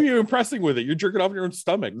you impressing with it? You're jerking off your own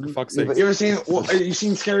stomach, for fuck's sake. You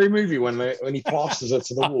seen Scary Movie when he plasters it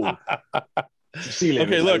to the wall?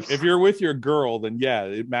 Okay, look, if you're with your girl, then yeah,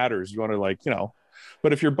 it matters. You want to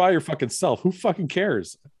but if you're by your fucking self, who fucking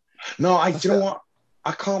cares? No, you know what?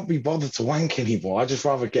 I can't be bothered to wank anymore. I just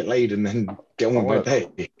rather get laid and then get on with my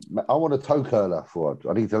day. I want a toe curler for it.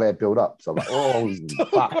 I need to let it build up. So I'm like, oh,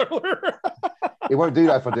 fuck. It won't do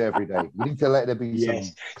that if I do it every day. You need to let there be some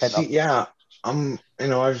pent up. Yeah,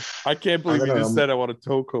 I can't believe you just said I want a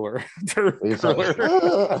toe curler.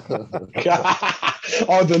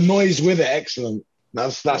 Oh, the noise with it, excellent.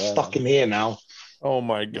 That's stuck in here now. Oh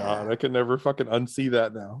my god, I can never fucking unsee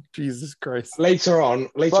that now. Jesus Christ. Later on,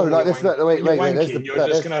 wait, you're just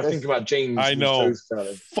gonna think about James. I know.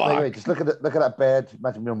 Fuck. Wait, just look at that bed.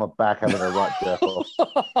 Imagine me on my back having a right jerk off.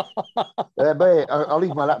 Mate, I'll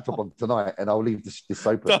leave my laptop on tonight, and I'll leave this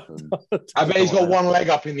open. I bet he's got one leg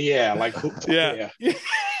up in the air, like hooked up here.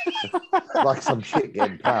 Like some shit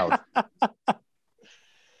getting plowed.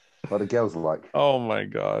 What the girls are like. Oh my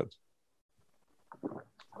god.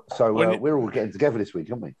 So we're all getting together this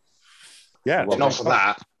week, aren't we? Yeah, not for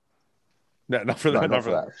that. No, not for that. Not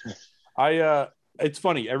for that. It's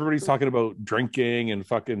funny. Everybody's talking about drinking and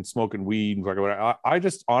fucking smoking weed and fucking whatever. I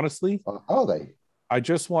just honestly, are they? I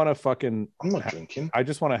just want to fucking. I'm not drinking. I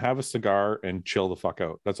just want to have a cigar and chill the fuck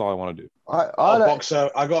out. That's all I want to do. I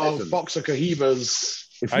got a box of Cohibas.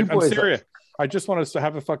 I'm serious. I just want to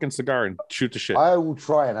have a fucking cigar and shoot the shit. I will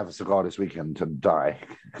try and have a cigar this weekend and die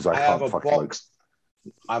because I can't fucking smoke.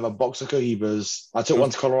 I have a box of Cohibas. I took one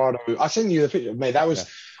to Colorado. I sent you the picture, mate. That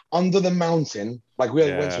was under the mountain. Like we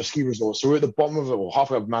went to a ski resort, so we were at the bottom of it, or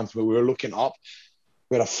halfway up the mountain, but we were looking up.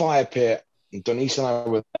 We had a fire pit. And Denise and I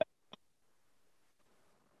were.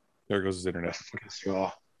 There goes his internet. It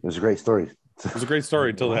was a great story. It was a great story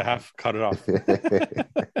until they half cut it off.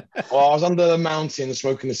 Well, I was under the mountain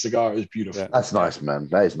smoking a cigar. It was beautiful. Yeah. That's nice, man.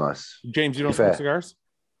 That is nice. James, you don't smoke cigars?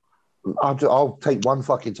 I'll take one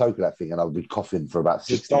fucking toke of that thing and I'll be coughing for about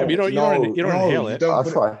 6 minutes. You don't inhale it. I'll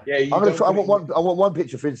try. Yeah, I want one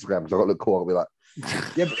picture for Instagram because I've got to look cool. I'll be like,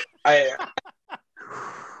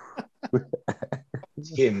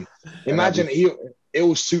 him. Imagine it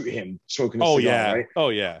will suit him smoking a cigar. Right? Oh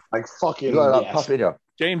yeah. Like fucking.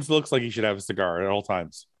 James looks like he should have a cigar at all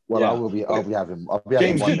times. Well, I'll be having.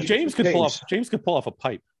 James could pull off a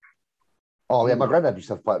pipe. Oh yeah, my granddad used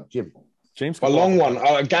to have a pipe. Jim. James, a long one,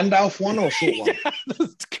 a Gandalf one or a short one?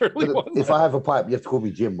 Curly one. If I have a pipe, you have to call me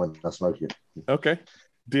Jim when I smoke it. Okay,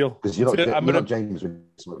 deal. Because you're not James when you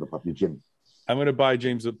smoke the pipe. You're Jim. I'm gonna buy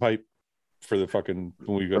James a pipe for the fucking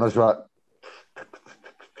when we go. And I was right.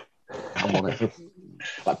 I'm on it.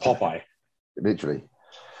 Like Popeye. Literally.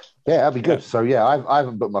 Yeah, that'd be good. So yeah, I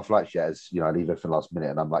haven't booked my flights yet. As you know, I leave everything last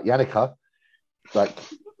minute, and I'm like, Yannicka, like,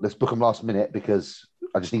 let's book them last minute because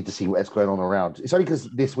I just need to see what's going on around. It's only because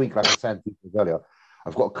this week, like I said earlier,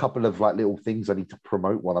 I've got a couple of like little things I need to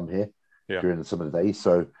promote while I'm here during some of the days.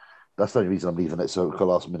 So that's the only reason I'm leaving it. So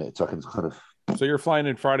last minute, so I can kind of. So you're flying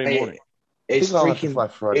in Friday morning. It's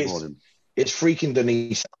freaking Friday morning. It's freaking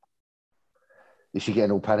Denise. Is she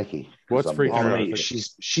getting all panicky? What's freaking her? Mate,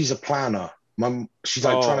 she's a planner. She's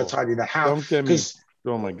like trying to tidy the house. Don't get me.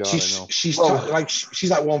 Oh my god! She's like,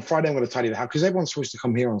 well, on Friday I'm going to tidy the house because everyone's supposed to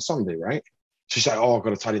come here on Sunday, right? She's like, oh, I've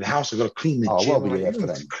got to tidy the house. I've got to clean the gym. Well, I've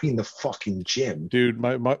got to clean the fucking gym, dude.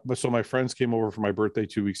 My friends came over for my birthday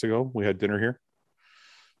 2 weeks ago. We had dinner here.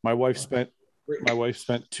 My wife spent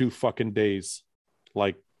 2 fucking days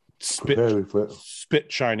like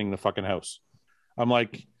spit shining the fucking house. I'm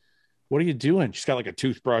like, what are you doing? She's got like a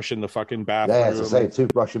toothbrush in the fucking bathroom. Yeah, as I say,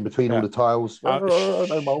 toothbrush in between all the tiles.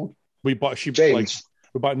 No mold. We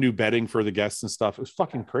bought new bedding for the guests and stuff. It was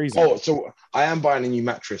fucking crazy. Oh, so I am buying a new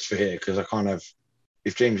mattress for here because I can't have.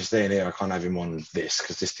 If James is staying here, I can't have him on this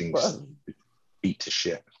because this thing's beat to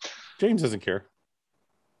shit. James doesn't care.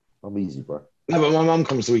 I'm easy, bro. No, but my mum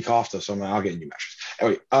comes the week after, so I'll get a new mattress.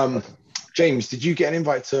 Anyway, James, did you get an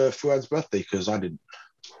invite to Fuad's birthday? Because I didn't.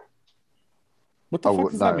 What the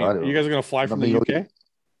fuck does that mean? You guys are going to fly from the UK?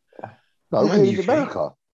 No, we're in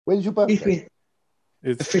America. When's your birthday?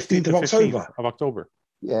 It's the 15th of October.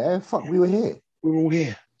 Yeah, fuck, we were here. We were all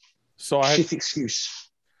here. So Shit excuse,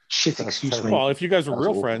 mate. Well, if you guys were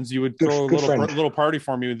real friends, you would throw a little party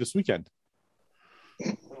for me this weekend.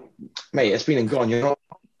 Mate, it's been and gone. You know.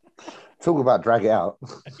 Talk about drag it out.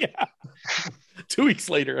 Yeah. 2 weeks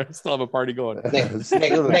later, I still have a party going.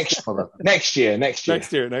 Next year.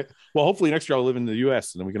 Well, hopefully next year I'll live in the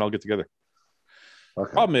US and then we can all get together.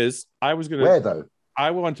 Okay. Problem is, Where though?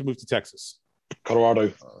 I want to move to Texas,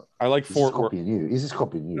 Colorado. I like Fort Worth. Is this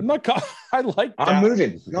copying you? I'm not. I like. I'm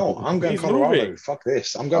moving. No, I'm going to Colorado. Moving. Fuck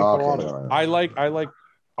this. I'm going to Colorado. Okay. I like.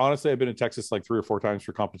 Honestly, I've been in Texas like 3 or 4 times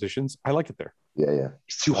for competitions. I like it there. Yeah.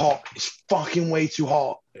 It's too hot. It's fucking way too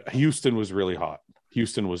hot. Houston was really hot.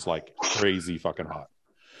 Houston was like crazy fucking hot.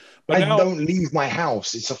 But I don't leave my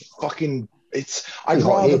house. It's a fucking. I'd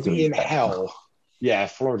rather be in hell. Yeah,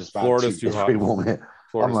 Florida's bad. Florida's too hot. It's pretty warm here.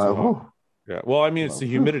 Florida's too hot. Yeah. Well, I mean, it's the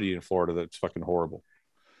humidity in Florida that's fucking horrible.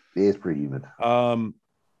 It is pretty humid.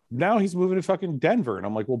 Now he's moving to fucking Denver, and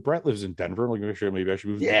I'm like, well, Brett lives in Denver. I'm like, maybe I should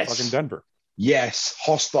move to fucking Denver. Yes,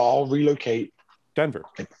 hostile, relocate. Denver.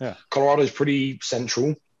 Yeah. Colorado's pretty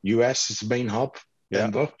central. US is the main hub.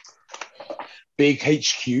 Denver. Yeah. Big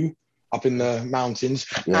HQ up in the mountains.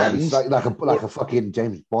 Yeah, and it's like a fucking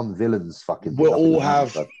James Bond villain's fucking. We'll all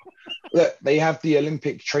have. Look, they have the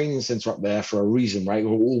Olympic training center up there for a reason, right?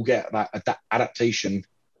 We'll all get that adaptation.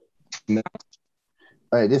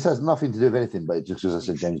 Hey, this has nothing to do with anything, but just as I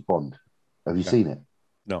said, James Bond. Have you seen it?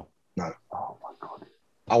 No. Oh my god!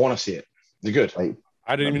 I want to see it. They're good.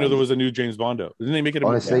 I didn't even know there was a new James Bond. Didn't they make it?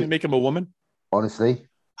 Didn't they make him a woman? Honestly,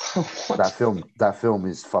 that film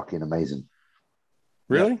is fucking amazing.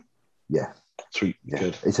 Really? Yeah. Sweet. Yeah.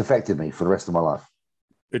 Good. It's affected me for the rest of my life.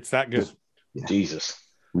 It's that good. Jesus.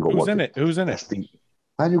 Who's in it? Who's in it?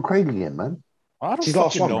 Daniel Craig again, man. I don't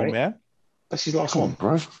fucking know, right? man. That's his last one,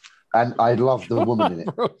 bro. And I love the woman in it.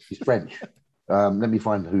 She's French. Let me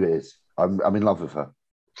find who it is. I'm in love with her.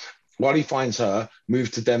 While he finds her,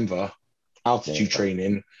 move to Denver, altitude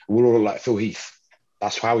training. We're all like Phil Heath.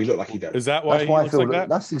 That's how he looked like he did. Is that why he looks like that?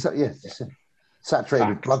 That's exactly saturated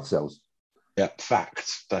with blood cells. Yeah, fact.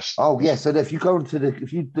 So if you go to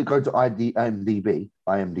IMDb,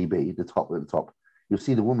 the top at the top, you'll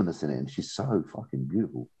see the woman that's in it, and she's so fucking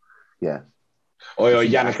beautiful. Yeah. Oh,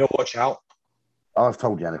 Yannicka, watch out. I've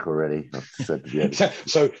told Yannicka already. I've said,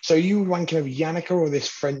 so you wanking over Yannicka or this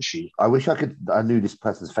Frenchie? I wish I knew this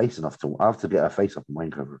person's face enough to. I have to get her face up and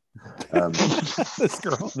wank over.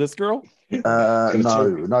 This girl?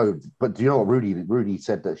 No. But do you know what Rudy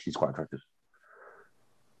said that she's quite attractive.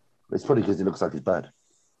 It's funny because it looks like it's bad.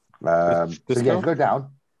 Go down.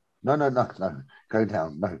 No. Go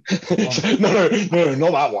down. No. no,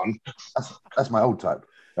 not that one. That's my old type.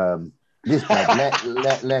 This bad.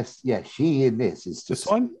 She in this is just, this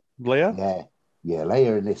one, Leia. Yeah.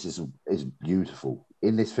 Leia in this is beautiful.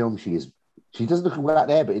 In this film, she doesn't look like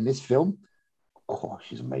that, but in this film,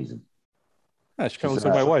 she's amazing. Yeah, she kind of looks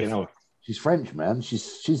like my wife. She's French, man.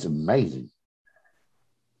 She's amazing.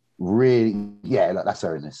 Really, that's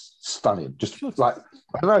her in this. Stunning. Just like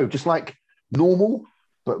I don't know, just like normal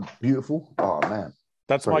but beautiful. Oh man,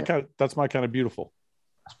 that's my kind of beautiful.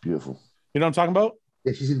 That's beautiful. You know what I'm talking about?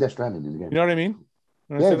 Yeah, she's in Death Stranding in the game. You know what I mean?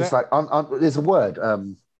 It's like there's a word.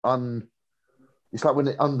 It's like when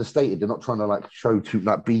they're understated. They're not trying to like show too,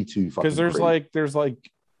 like be too fucking. Because there's like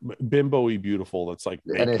bimbo-y beautiful. That's like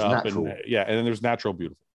And it's makeup natural. and then there's natural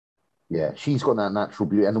beautiful. Yeah, she's got that natural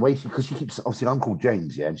beauty, and the way because she keeps obviously I'm called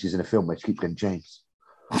James, and she's in a film where she keeps going James.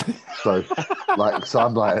 So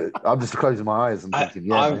I'm just closing my eyes and thinking,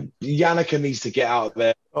 man. Yannicka needs to get out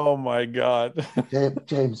there. Oh my god,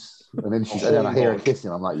 James, and then I hear her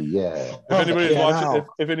kissing. I'm like, yeah.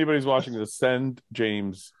 If anybody's watching this, send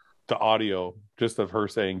James the audio just of her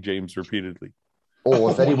saying James repeatedly.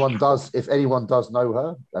 Or if anyone does know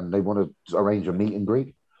her and they want to arrange a meet and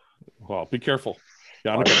greet, well, be careful.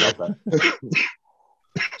 Yannicka.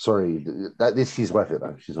 Sorry, she's worth it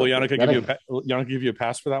though. Yannicka give you a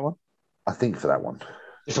pass for that one? I think for that one.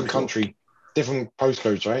 Different country, different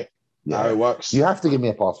postcodes, right? Yeah. How it works. You have to give me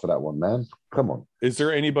a pass for that one, man. Come on. Is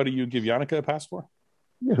there anybody you'd give Yannicka a pass for?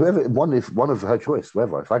 Yeah, whoever one of her choice,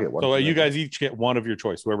 whoever. If I get one, so you guys each get one of your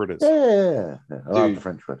choice, whoever it is. Yeah. I like the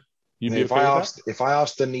French first. If I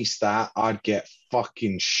asked Denise that, I'd get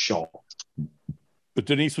fucking shot. But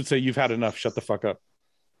Denise would say, "You've had enough. Shut the fuck up."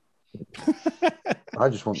 I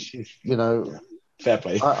just want, fair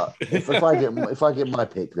play. If I get my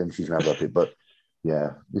pick, then she's gonna have her pick. But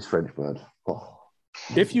yeah, this French bird. Oh.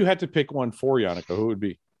 If you had to pick one for Yannicka, who would it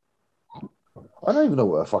be? I don't even know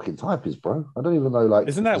what her fucking type is, bro. I don't even know. Like,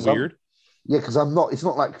 isn't that weird? Yeah, because I'm not. It's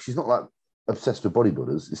not like she's not like obsessed with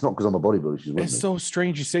bodybuilders. It's not because I'm a bodybuilder. She's with me. It's so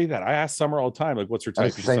strange you say that. I ask Summer all the time, like, "What's her type?"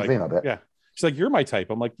 It's the same thing, I bet. Yeah. She's like, "You're my type."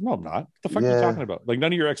 I'm like, "No, I'm not. What the fuck are you talking about? Like,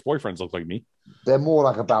 none of your ex-boyfriends look like me." They're more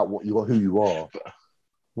like about who you are.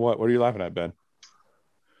 What are you laughing at, Ben?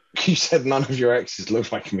 You said none of your exes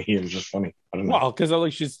look like me. It was just funny. I don't know. Well, because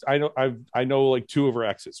I know like two of her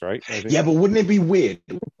exes, right? Yeah, but wouldn't it be weird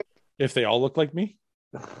if they all look like me?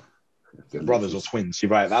 Brothers or twins?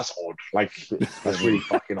 You're right. That's odd. Like, that's really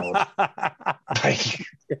fucking odd. I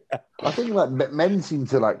think like men seem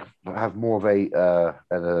to like have more of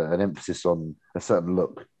an emphasis on a certain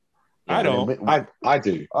look. I don't. I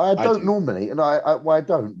do. I don't normally, and I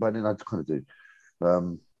don't, but then I kind of do.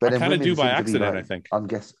 But I kind of do by accident. I think.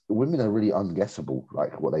 Women are really unguessable.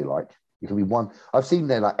 Like what they like. It can be one. I've seen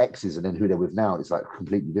their like exes, and then who they're with now, and it's like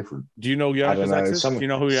completely different. Do you know Yannicka's exes? Do you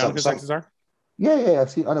know who Yannicka's exes are? Yeah.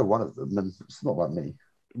 I know one of them, and it's not like me.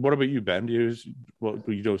 What about you, Ben? Do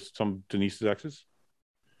you know some Denise's exes?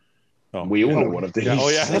 Oh, we all know one of these. Yeah, oh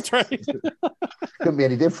yeah, that's right. Couldn't be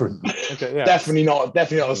any different. Okay, yeah. Definitely not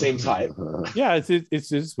the same type. Yeah,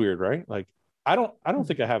 it's weird, right? Like I don't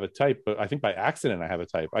think I have a type, but I think by accident I have a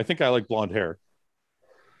type. I think I like blonde hair.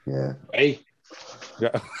 Yeah. Hey.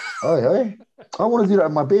 Yeah. Hey. I want to do that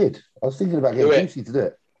in my beard. I was thinking about getting Juicy to do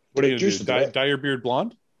it. What are you gonna do? Dye your beard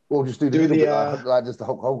blonde? Or just do the bit, like just the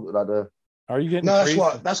whole like the. Are you getting? No,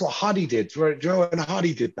 that's what Hardy did. Do you know when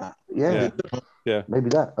Hardy did that? Yeah. Maybe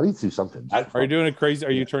that. I need to do something. Are you doing it crazy?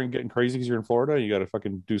 Are you getting crazy because you're in Florida? You got to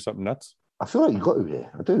fucking do something nuts. I feel like you got to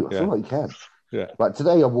here. I do. I feel like you can. Yeah. Like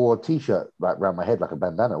today, I wore a t-shirt like around my head like a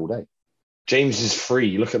bandana all day. James is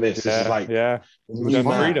free. Look at this. This is like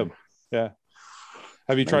freedom. Yeah.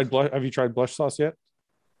 Have you tried blush sauce yet?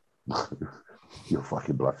 Your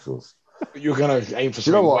fucking blush sauce. You're gonna aim for.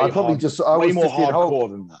 You know what? I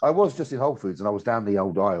was just in Whole Foods and I was down the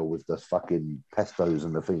old aisle with the fucking pestos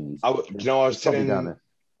and the things. I was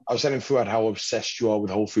telling Fuad how obsessed you are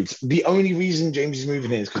with Whole Foods. The only reason James is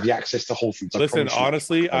moving here is because the access to Whole Foods. Listen,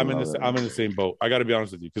 honestly, I'm in the same boat. I got to be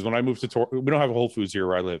honest with you, because when I moved to we don't have a Whole Foods here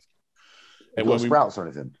where I live. And when Sprouts or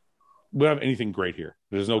anything. We don't have anything great here.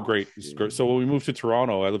 There's no great. So when we moved to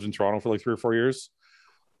Toronto, I lived in Toronto for like 3 or 4 years.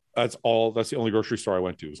 That's the only grocery store I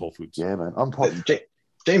went to was Whole Foods. Yeah, man. I'm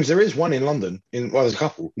James, there is one in London. There's a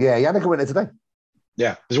couple. Yeah, Yannicka went there today.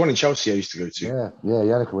 Yeah, there's one in Chelsea I used to go to. Yeah,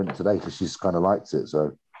 Yannicka went today because she's kind of liked it,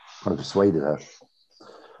 so kind of persuaded her.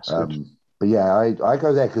 But yeah, I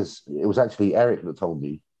go there because it was actually Eric that told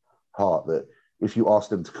me, Hart, that if you ask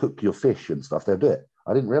them to cook your fish and stuff, they'll do it.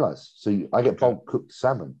 I didn't realize. So I get bulk cooked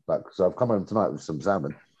salmon. Like, so I've come home tonight with some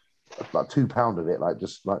salmon, like 2 pound of it, like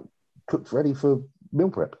just like cooked ready for meal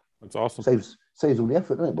prep. That's awesome. Saves all the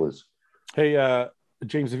effort, doesn't it, boys? Hey,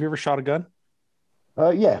 James, have you ever shot a gun?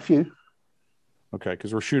 Yeah, a few. Okay,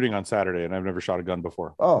 because we're shooting on Saturday, and I've never shot a gun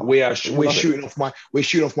before. Oh, we're shooting off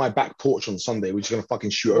my back porch on Sunday. We're just gonna fucking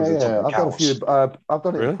shoot over the top of the cows. I've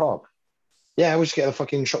done it in Prague. Yeah, we just get the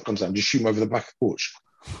fucking shotguns out and just shoot them over the back of the porch.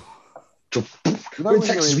 We're in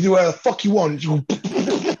Texas, we do whatever the fuck you want. You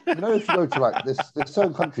know, if you go to like there's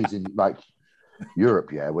certain countries in like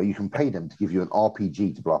Europe, where you can pay them to give you an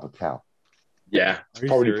RPG to blow up a cow. Yeah, it's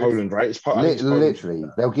probably Poland, right? It's literally,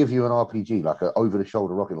 they'll give you an RPG, like an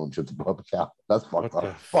over-the-shoulder rocket launcher to blow up a cow. That's fucked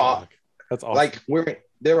up. But that's awesome. Like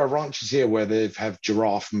there are ranches here where they have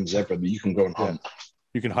giraffe and zebra that you can go and hunt.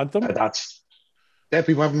 You can hunt them? Yeah,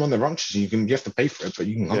 people have them on their ranches. You have to pay for it, but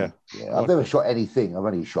you can hunt them. Yeah, I've never shot anything. I've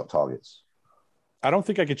only shot targets. I don't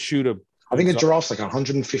think I could shoot a. I think a giraffe's like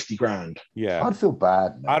 150 grand. Yeah, I'd feel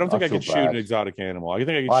bad. Man. I don't think I could shoot an exotic animal. I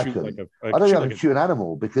think I could shoot like a. I don't think I could shoot an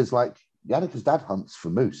animal because, like, Yannicka's dad hunts for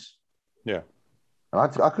moose. Yeah, and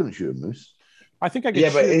I couldn't shoot a moose. I think I could.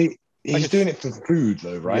 Yeah, but he's doing it for food,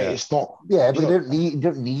 though, right? Yeah. It's not. Yeah, but you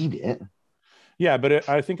don't need it. Yeah, but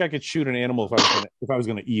I think I could shoot an animal if I was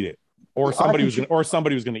going to eat it, or somebody was going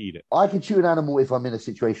to eat it. I could shoot an animal if I'm in a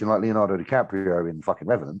situation like Leonardo DiCaprio in fucking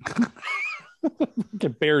Revenant.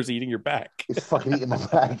 Bears eating your back. It's fucking eating my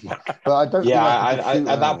back. But I don't. Yeah,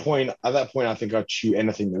 at that point, I think I'd shoot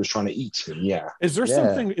anything that was trying to eat him. Yeah. Is there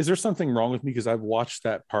something? Is there something wrong with me because I've watched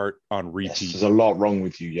that part on repeat? Yes, there's a lot wrong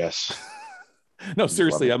with you. Yes. No,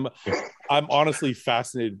 seriously, I'm honestly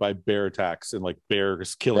fascinated by bear attacks and like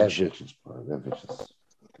bears killing shit. Vicious, bro. They're vicious.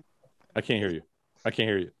 I can't hear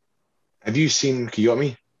you. Have you seen? Can you got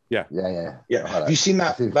me? Yeah. Have you seen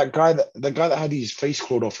that guy that had his face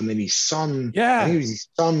clawed off and then his son? Yeah, I think it was his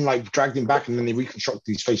son like dragged him back and then they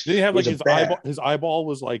reconstructed his face. Did he have like his eyeball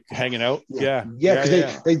was like hanging out? Yeah.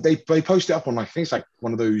 Because they posted up on like I think it's like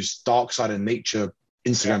one of those dark side of nature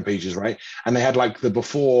Instagram pages, right? And they had like the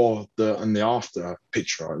before, and the after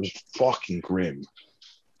picture. It was fucking grim.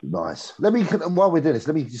 Nice. While we're doing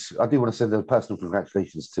this, I do want to send a personal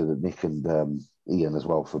congratulations to Nick and Ian as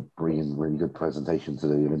well for bringing really good presentation to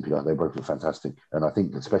the Olympia. They both were fantastic. And I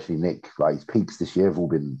think especially Nick, like his peaks this year have all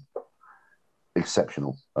been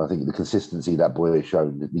exceptional. I think the consistency that boy has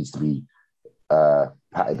shown, it needs to be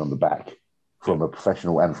patted on the back from a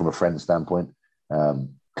professional and from a friend standpoint.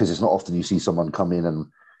 Because it's not often you see someone come in and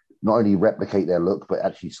not only replicate their look, but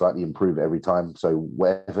actually slightly improve it every time. So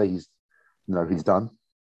whatever he's done,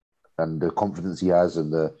 and the confidence he has,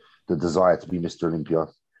 and the desire to be Mr. Olympia,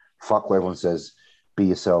 fuck what everyone says. Be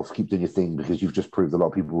yourself. Keep doing your thing because you've just proved a lot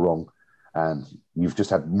of people wrong, and you've just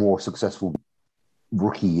had more successful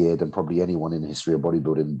rookie year than probably anyone in the history of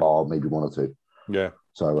bodybuilding, bar maybe one or two. Yeah.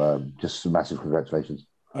 So just massive congratulations.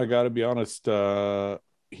 I got to be honest.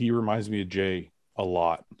 He reminds me of Jay a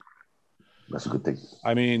lot. That's a good thing.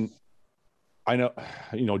 I mean, I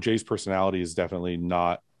know, Jay's personality is definitely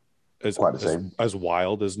not as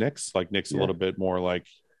wild as Nick's. Like Nick's a little bit more like,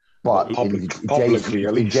 but publicly,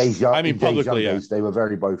 at least. Publicly, yeah. They were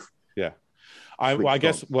very both. Yeah. I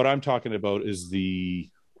guess what I'm talking about is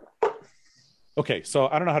okay. So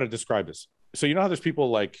I don't know how to describe this. So you know how there's people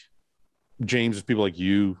like James, there's people like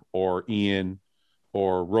you or Ian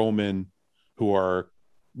or Roman who are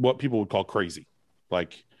what people would call crazy.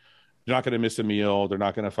 Like they're not going to miss a meal. They're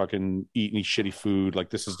not going to fucking eat any shitty food. Like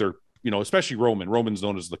this is their, especially Roman. Roman's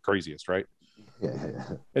known as the craziest, right?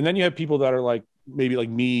 Yeah. And then you have people that are like, maybe like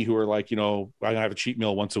me, who are like, I'm going to have a cheat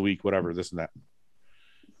meal once a week, whatever, this and that.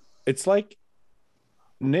 It's like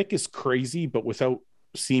Nick is crazy, but without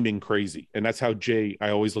seeming crazy. And that's how I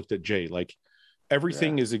always looked at Jay. Like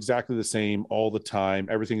everything is exactly the same all the time.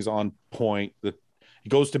 Everything's on point. He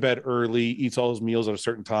goes to bed early, eats all his meals at a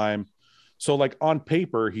certain time. So like on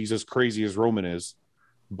paper, he's as crazy as Roman is,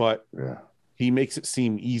 but he makes it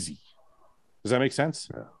seem easy. Does that make sense?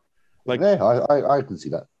 Yeah. Like, I can see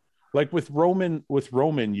that. Like with Roman,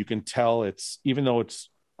 you can tell even though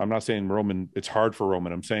I'm not saying Roman, it's hard for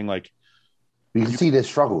Roman. I'm saying like, you can see there's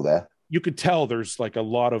struggle there. You could tell there's like a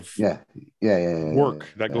lot of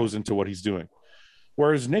work that goes into what he's doing.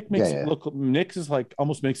 Whereas Nick Nick is like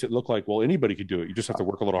almost makes it look like, well, anybody could do it. You just have to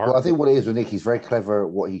work a little harder. Well, I think what it is with Nick, he's very clever at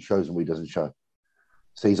what he shows and what he doesn't show.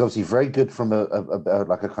 So he's obviously very good from a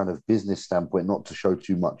like a kind of business standpoint, not to show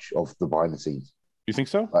too much of the behind the scenes. You think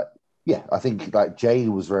so? Yeah, I think like Jay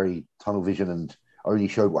was very tunnel vision and only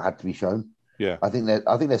showed what had to be shown. Yeah, I think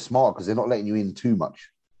they're smart because they're not letting you in too much.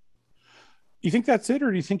 You think that's it, or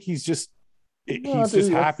do you think he's just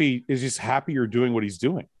happy? Is just happy you're doing what he's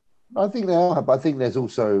doing? I think they are, but I think there's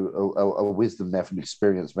also a wisdom there from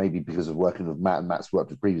experience, maybe because of working with Matt, and Matt's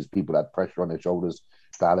worked with previous people that had pressure on their shoulders,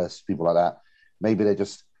 Dallas, people like that. Maybe they're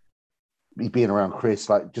just being around Chris,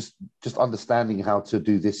 like just understanding how to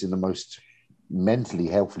do this in the most mentally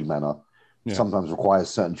healthy manner. Sometimes requires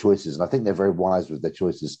certain choices, and I think they're very wise with their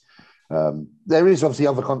choices. There is obviously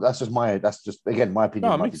other. That's just again my opinion.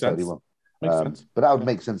 No, it makes sense. Makes sense. But that would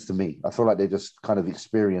make sense to me. I feel like they're just kind of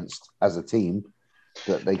experienced as a team,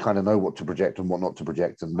 that they kind of know what to project and what not to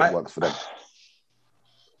project and what works for them.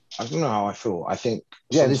 I don't know how I feel. I think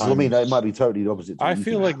this is what I mean. It might be totally the opposite. I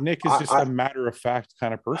feel like Nick is just a matter of fact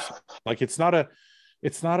kind of person. Like it's not a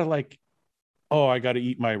like, oh, I got to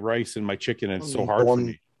eat my rice and my chicken and it's so hard for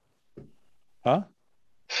me. Huh?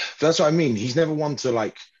 That's what I mean. He's never one to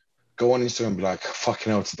like go on Instagram and be like,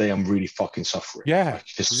 fucking hell, today I'm really fucking suffering. Yeah. Like,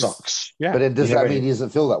 this sucks. Yeah. But then does that mean he doesn't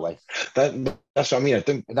feel that way? That's what I mean. I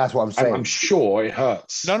think and that's what I'm saying. I'm sure it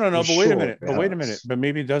hurts. No. But wait a minute. But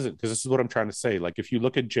maybe it doesn't, because this is what I'm trying to say. Like, if you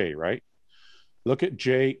look at Jay, right? Look at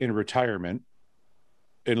Jay in retirement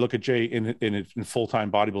and look at Jay in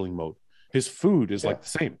full-time bodybuilding mode. His food is like the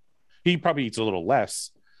same. He probably eats a little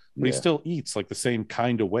less, but he still eats like the same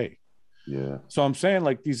kind of way. Yeah. So I'm saying,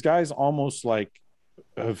 like, these guys almost like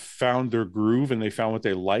have found their groove and they found what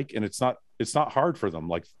they like, and it's not hard for them.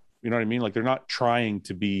 Like, you know what I mean? Like, they're not trying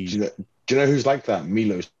to be. Do you know who's like that?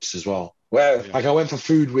 Milos as well. Where like I went for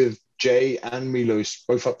food with Jay and Milos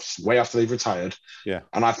both up way after they've retired. Yeah.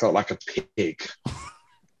 And I felt like a pig.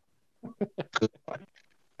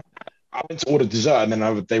 I went to order dessert and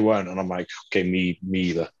then they weren't, and I'm like, okay, me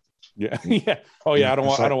either. Yeah, yeah. Oh yeah, I don't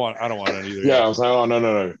want it either. Yeah, I was like, oh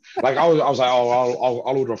no. Like I was like, oh,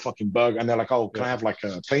 I'll order a fucking burger, and they're like, oh, can I have like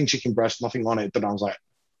a plain chicken breast, nothing on it? Then I was like,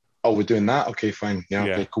 oh, we're doing that? Okay, fine. Yeah,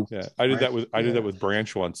 okay, cool. Yeah, I did that with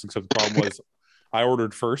Branch once, except the problem was I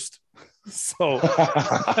ordered first, so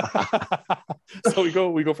so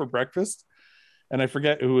we go for breakfast, and I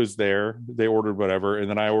forget who was there. They ordered whatever, and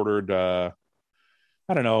then I ordered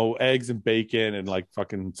I don't know, eggs and bacon and like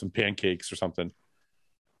fucking some pancakes or something.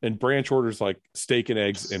 And Branch orders like steak and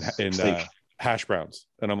eggs and hash browns.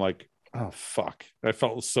 And I'm like, oh, fuck. I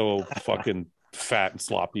felt so fucking fat and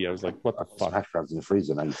sloppy. I was like, what the fuck? Hash browns in the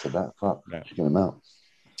freezer now you said that. Fuck. Yeah. Get them out.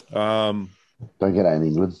 Don't get that in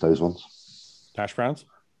England, those ones. Hash browns?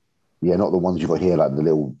 Yeah, not the ones you got here, like the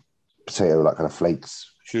little potato, like kind of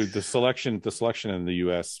flakes. Dude, the selection in the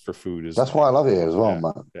US for food is. That's why I love it here as well,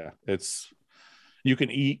 man. Yeah. It's. You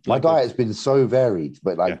can eat. My diet's been so varied,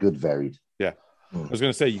 but like good varied. Yeah. I was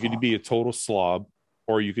going to say, you could be a total slob,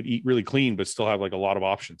 or you could eat really clean, but still have like a lot of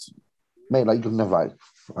options. Mate, like you can have like,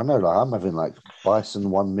 I know, like I'm having like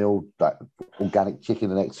bison 1 meal, like organic chicken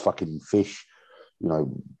the next, fucking fish, you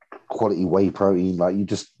know, quality whey protein. Like you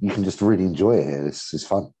can just really enjoy it here. It's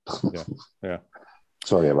fun. Yeah.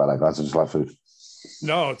 Sorry about that, guys. I just like food.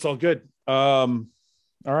 No, it's all good. All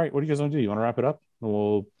right. What do you guys want to do? You want to wrap it up?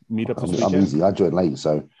 We'll meet up this weekend. I'm easy. I joined late,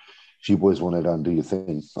 so if you boys want to go and do your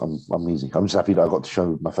thing, I'm easy. I'm just happy that I got to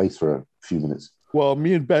show my face for a few minutes. Well,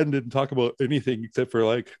 me and Ben didn't talk about anything except for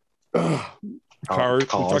like cars. We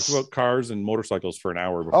talked about cars and motorcycles for an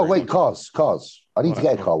hour. Oh wait, cars. I need to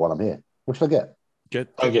get a car while I'm here. What should I get?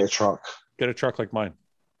 I'll get a truck. Get a truck like mine.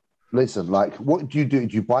 Listen, like, what do you do?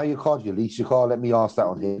 Do you buy your car? Do you lease your car? Let me ask that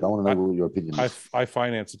on here. I want to know what your opinion is. I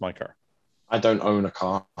financed my car. I don't own a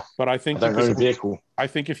car, but I think I don't own a vehicle. I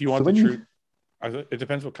think if you want the truth, it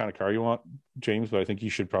depends what kind of car you want, James. But I think you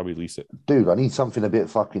should probably lease it. Dude, I need something a bit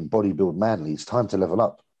fucking bodybuild manly. It's time to level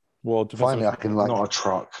up. Well, finally, I can like not a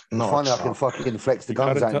truck. I can fucking flex the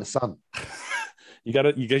guns out in the sun. You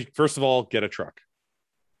get first of all get a truck.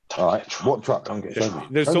 All right, what truck?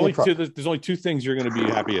 There's only two things you're going to be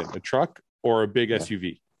happy in: a truck or a big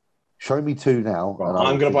SUV. Show me two now.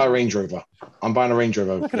 I'm going to buy a Range Rover. I'm buying a Range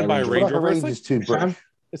Rover. I'm not going to buy a Range Rover. Range is too big.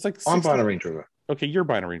 It's like I'm buying a Range Rover. Okay, you're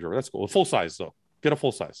buying a Range Rover. That's cool. Full size though. Get a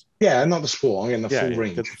full size. Yeah, not the sport. I'm getting the full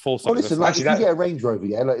range. Get the full size. Well, listen, like, if you get a Range Rover,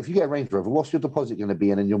 if you get a Range Rover, what's your deposit going to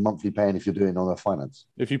be, and then your monthly paying if you're doing on a finance?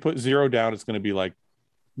 If you put zero down, it's going to be like,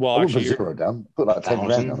 well, I actually, put zero down. Put like 10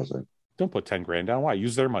 grand down or something. Don't put 10 grand down. Why?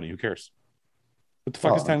 Use their money. Who cares? What the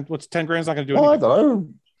fuck is 10? What's 10 grand's not going to do anything?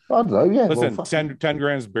 I don't know. Yeah. Listen, 10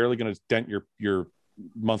 grand is barely going to dent your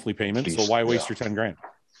monthly payment. So why waste your 10 grand?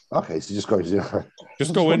 Okay, so just go zero.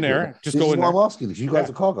 Just go in there. Just go in there. I'm asking because you guys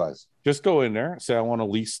are car guys. Just go in there. Say I want to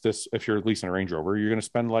lease this. If you're leasing a Range Rover, you're going to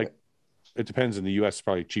spend like, it depends. In the US, it's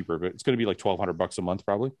probably cheaper, but it's going to be like $1,200 a month,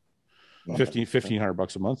 probably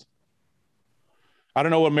 $1,500 a month. I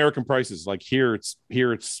don't know what American price is like here. It's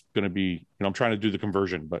going to be. I'm trying to do the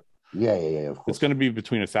conversion, but yeah. Of course, it's going to be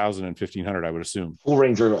between $1,000 and $1,500, I would assume.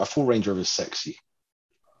 A full Range Rover is sexy.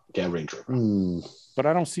 Get a Range Rover. But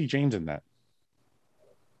I don't see James in that.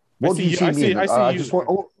 What do you see?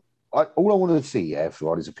 All I wanted to see,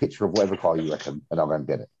 everyone, is a picture of whatever car you reckon, and I'll go and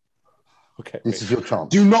get it. Okay. This is your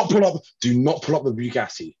chance. Do not pull up the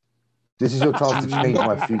Bugatti. This is your chance to change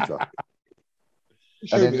my future.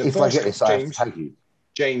 And then if I get this, I have to tag you.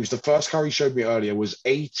 James, the first car he showed me earlier was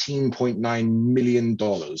 $18.9 million.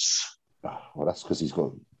 Well, that's because he's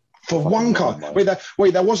got... For one car. Wait,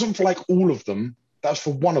 that wasn't for like all of them. That's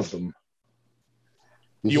for one of them.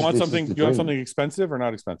 You want something expensive or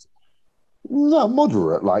not expensive? No,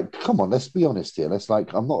 moderate. Like, come on, let's be honest here.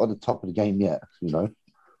 I'm not at the top of the game yet,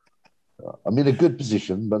 I'm in a good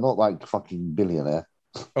position, but not like fucking billionaire.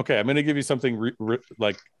 Okay, I'm going to give you something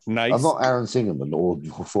like nice. I'm not Aaron Singerman or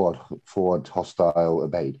Ford Hostile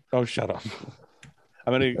Obeyed. Oh, shut up.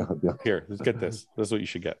 I'm gonna here. Let's get this. This is what you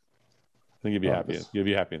should get. I think you'll be happy. You'll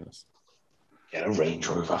be happy in this. Get a Range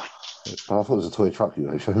Rover. I thought it was a toy truck you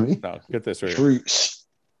were showing me. No, get this right. Fruits.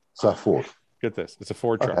 So a Ford. Get this. It's a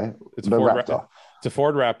Ford truck. Okay. It's a No Ford Raptor. It's a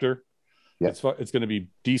Ford Raptor. Yeah. It's going to be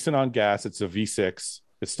decent on gas. It's a V6.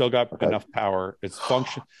 It's still got enough power. It's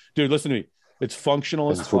function. Dude, listen to me. It's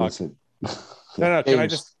functional as fuck. No. Can I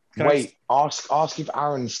just wait? Ask if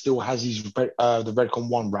Aaron still has his the Redcon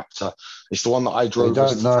One Raptor. It's the one that I drove. They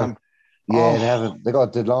don't know. Yeah, they haven't. They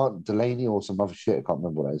got Delaney or some other shit. I can't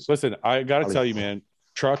remember what it is. Listen, I got to tell you, man,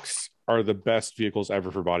 trucks are the best vehicles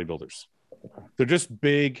ever for bodybuilders. They're just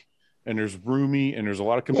big and there's roomy and there's a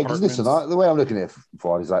lot of compartments. Listen, the way I'm looking at it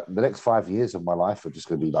for is like the next 5 years of my life are just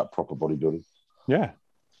going to be like proper bodybuilding. Yeah.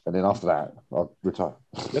 And then after that, I'll retire.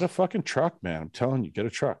 Get a fucking truck, man. I'm telling you, get a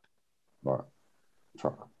truck. All right.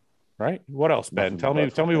 Truck. Right? What else, Ben? Tell me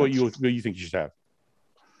what you think you should have.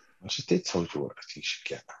 I just did tell you what I think you should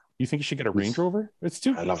get. You think you should get a Range Rover?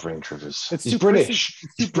 I love Range Rovers. It's British.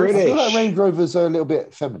 It's British. I feel like Range Rovers are a little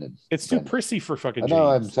bit feminine. It's too prissy for fucking. I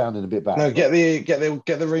know James. I'm sounding a bit bad. No, get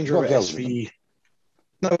the Range Rover SV.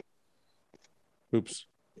 No. Oops.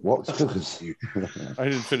 What? I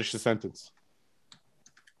didn't finish the sentence.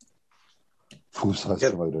 Full size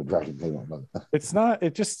Komodo dragon thing on. It's not.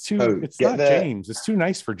 It's just too. It's not James. It's too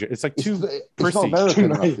nice for James. It's like too prissy. It's not American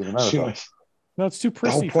enough in Too America. nice. No, it's too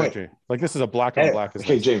prissy for James. Like this is a black on black.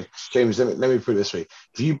 Okay, nice. James. Let me put it this way: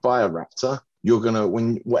 if you buy a Raptor, you're gonna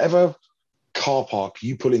whatever car park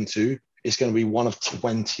you pull into, it's gonna be one of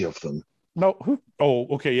 20 of them. No, oh,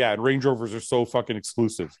 okay, yeah. And Range Rovers are so fucking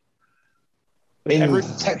exclusive. Like in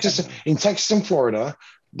Texas and Florida,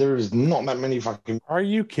 there is not that many fucking. Are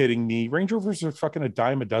you kidding me? Range Rovers are fucking a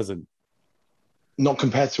dime a dozen. Not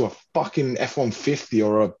compared to a fucking F-150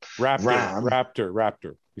 or a Raptor. Ram.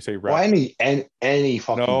 Raptor. You say Raptor. Well, any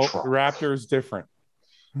fucking truck. Raptor is different.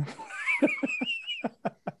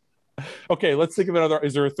 Okay, let's think of another.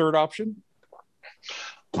 Is there a third option?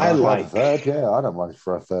 I like third. Yeah, I don't mind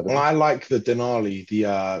for a third. I like the Denali, the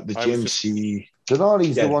GMC.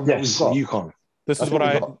 Denali's the one that we've got. Yukon. This is what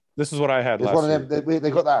I had last one of them.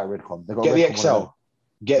 They got that at Redcon. Get the XL.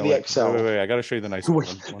 Get the XL. Wait. I got to show you the nice one.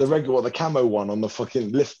 The regular, the camo one on the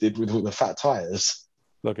fucking lifted with all the fat tires.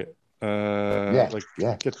 Look at.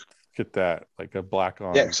 Get that like a black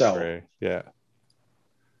on the XL. Gray. Yeah.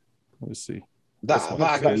 Let's see. That's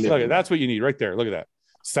what you need right there. Look at that.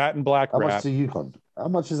 Satin black wrap. How much is the Yukon? How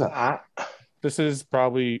much is that? This is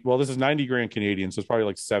probably this is 90 grand Canadian, so it's probably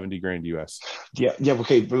like 70 grand US. Yeah,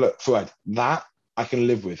 okay, but look, Fuad, that I can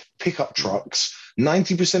live with. Pickup trucks,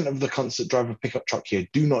 90% of the cunts that drive a pickup truck here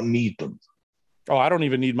do not need them. Oh, I don't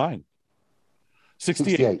even need mine.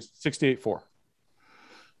 68.4.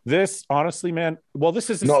 This, honestly, man. Well, this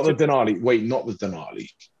is not the Denali. Wait, not the Denali.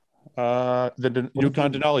 The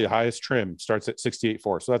Yukon Denali, highest trim, starts at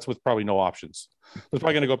 68.4. So that's with probably no options. It's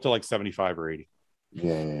probably going to go up to like 75 or 80.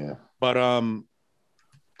 Yeah. But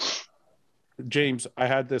James, I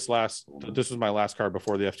had this was my last car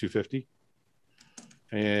before the F-250.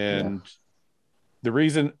 And the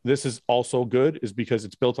reason this is also good is because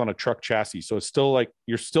it's built on a truck chassis. So it's still like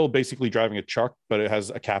you're still basically driving a truck, but it has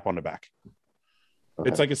a cap on the back. Okay.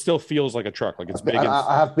 It's like it still feels like a truck, like it's big.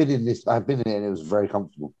 I have been in this. I've been in it, and it was very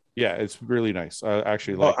comfortable. Yeah, it's really nice. I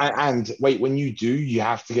actually like. And wait, when you do, you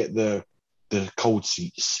have to get the cold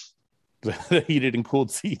seats, the heated and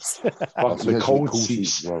cooled seats. The cold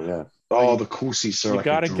seats. Well, yeah. Oh, the cool seats are. You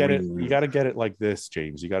gotta get it. You gotta get it like this,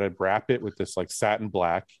 James. You gotta wrap it with this like satin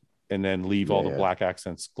black, and then leave all the black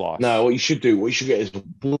accents gloss. No, what you should get is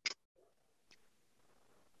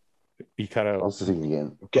you kind of. I was thinking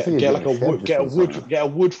again. Get a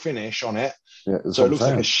wood finish on it, so it looks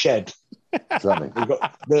like a shed. Exactly. We've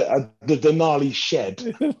got the Denali shed.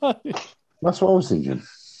 That's what I was thinking.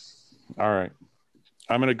 All right,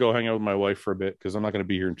 I'm gonna go hang out with my wife for a bit because I'm not gonna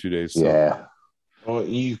be here in 2 days. So. Yeah. Well,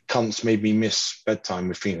 you cunts made me miss bedtime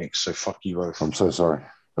with Phoenix, so fuck you both. I'm so sorry.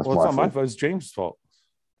 It's not my fault. It's James' fault.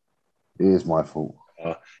 It is my fault.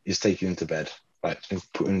 He's taken him to bed. Right,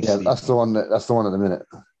 put him to sleep. That's the one. That's the one at the minute.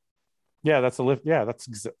 Yeah, that's a lift. Yeah,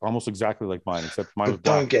 that's almost exactly like mine, except mine.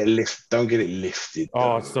 Don't get it lifted.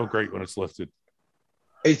 Oh, it's so great when it's lifted.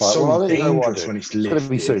 It's dangerous when it's lifted. It's going to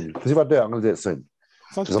be soon because if I do it, I'm going to do it soon.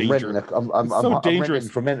 Because I'm renting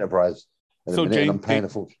from Enterprise. So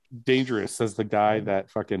dangerous, says the guy that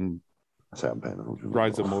fucking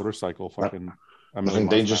rides a motorcycle. Fucking, nothing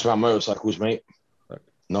dangerous about motorcycles, mate.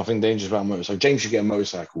 Nothing dangerous about motorcycles. James should get a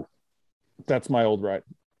motorcycle. That's my old ride.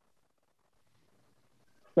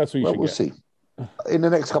 That's what you should we'll get. See. In the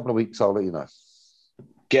next couple of weeks, I'll let you know.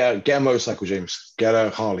 Get a motorcycle, James. Get a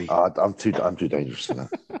Harley. I'm too dangerous for that.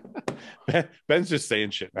 Ben's just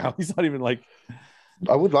saying shit now. He's not even like.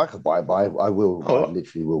 I would like a bike, but I will. Oh, I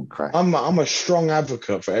literally will crash. I'm a strong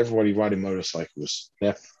advocate for everybody riding motorcycles.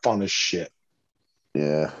 They're fun as shit.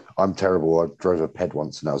 Yeah, I'm terrible. I drove a ped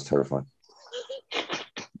once, and that was terrifying.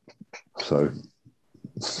 So,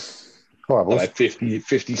 all right, boys. Like 50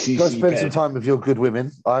 cc. Go spend some time with your good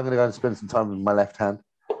women. I'm going to go and spend some time with my left hand.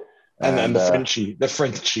 And the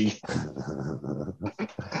Frenchie.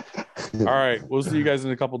 All right, we'll see you guys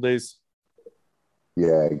in a couple of days.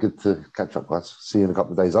 Yeah, good to catch up, guys. See you in a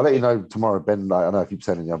couple of days. I'll let you know tomorrow, Ben. I know I keep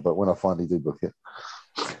telling you, but when I finally do book it.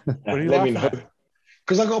 Let me know.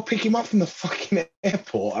 Because I got to pick him up from the fucking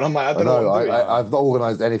airport. And I'm like, I don't know. I've not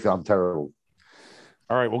organised anything. I'm terrible.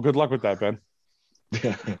 All right, well, good luck with that, Ben.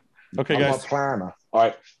 Okay, guys. I'm a planner. All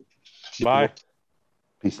right. Bye.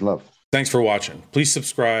 Peace and love. Thanks for watching. Please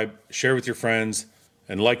subscribe, share with your friends,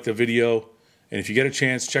 and like the video. And if you get a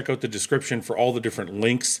chance, check out the description for all the different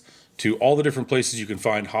links to all the different places you can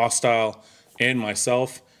find Hostile and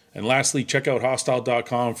myself. And lastly, check out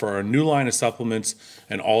hostile.com for our new line of supplements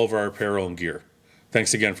and all of our apparel and gear.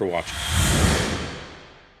 Thanks again for watching.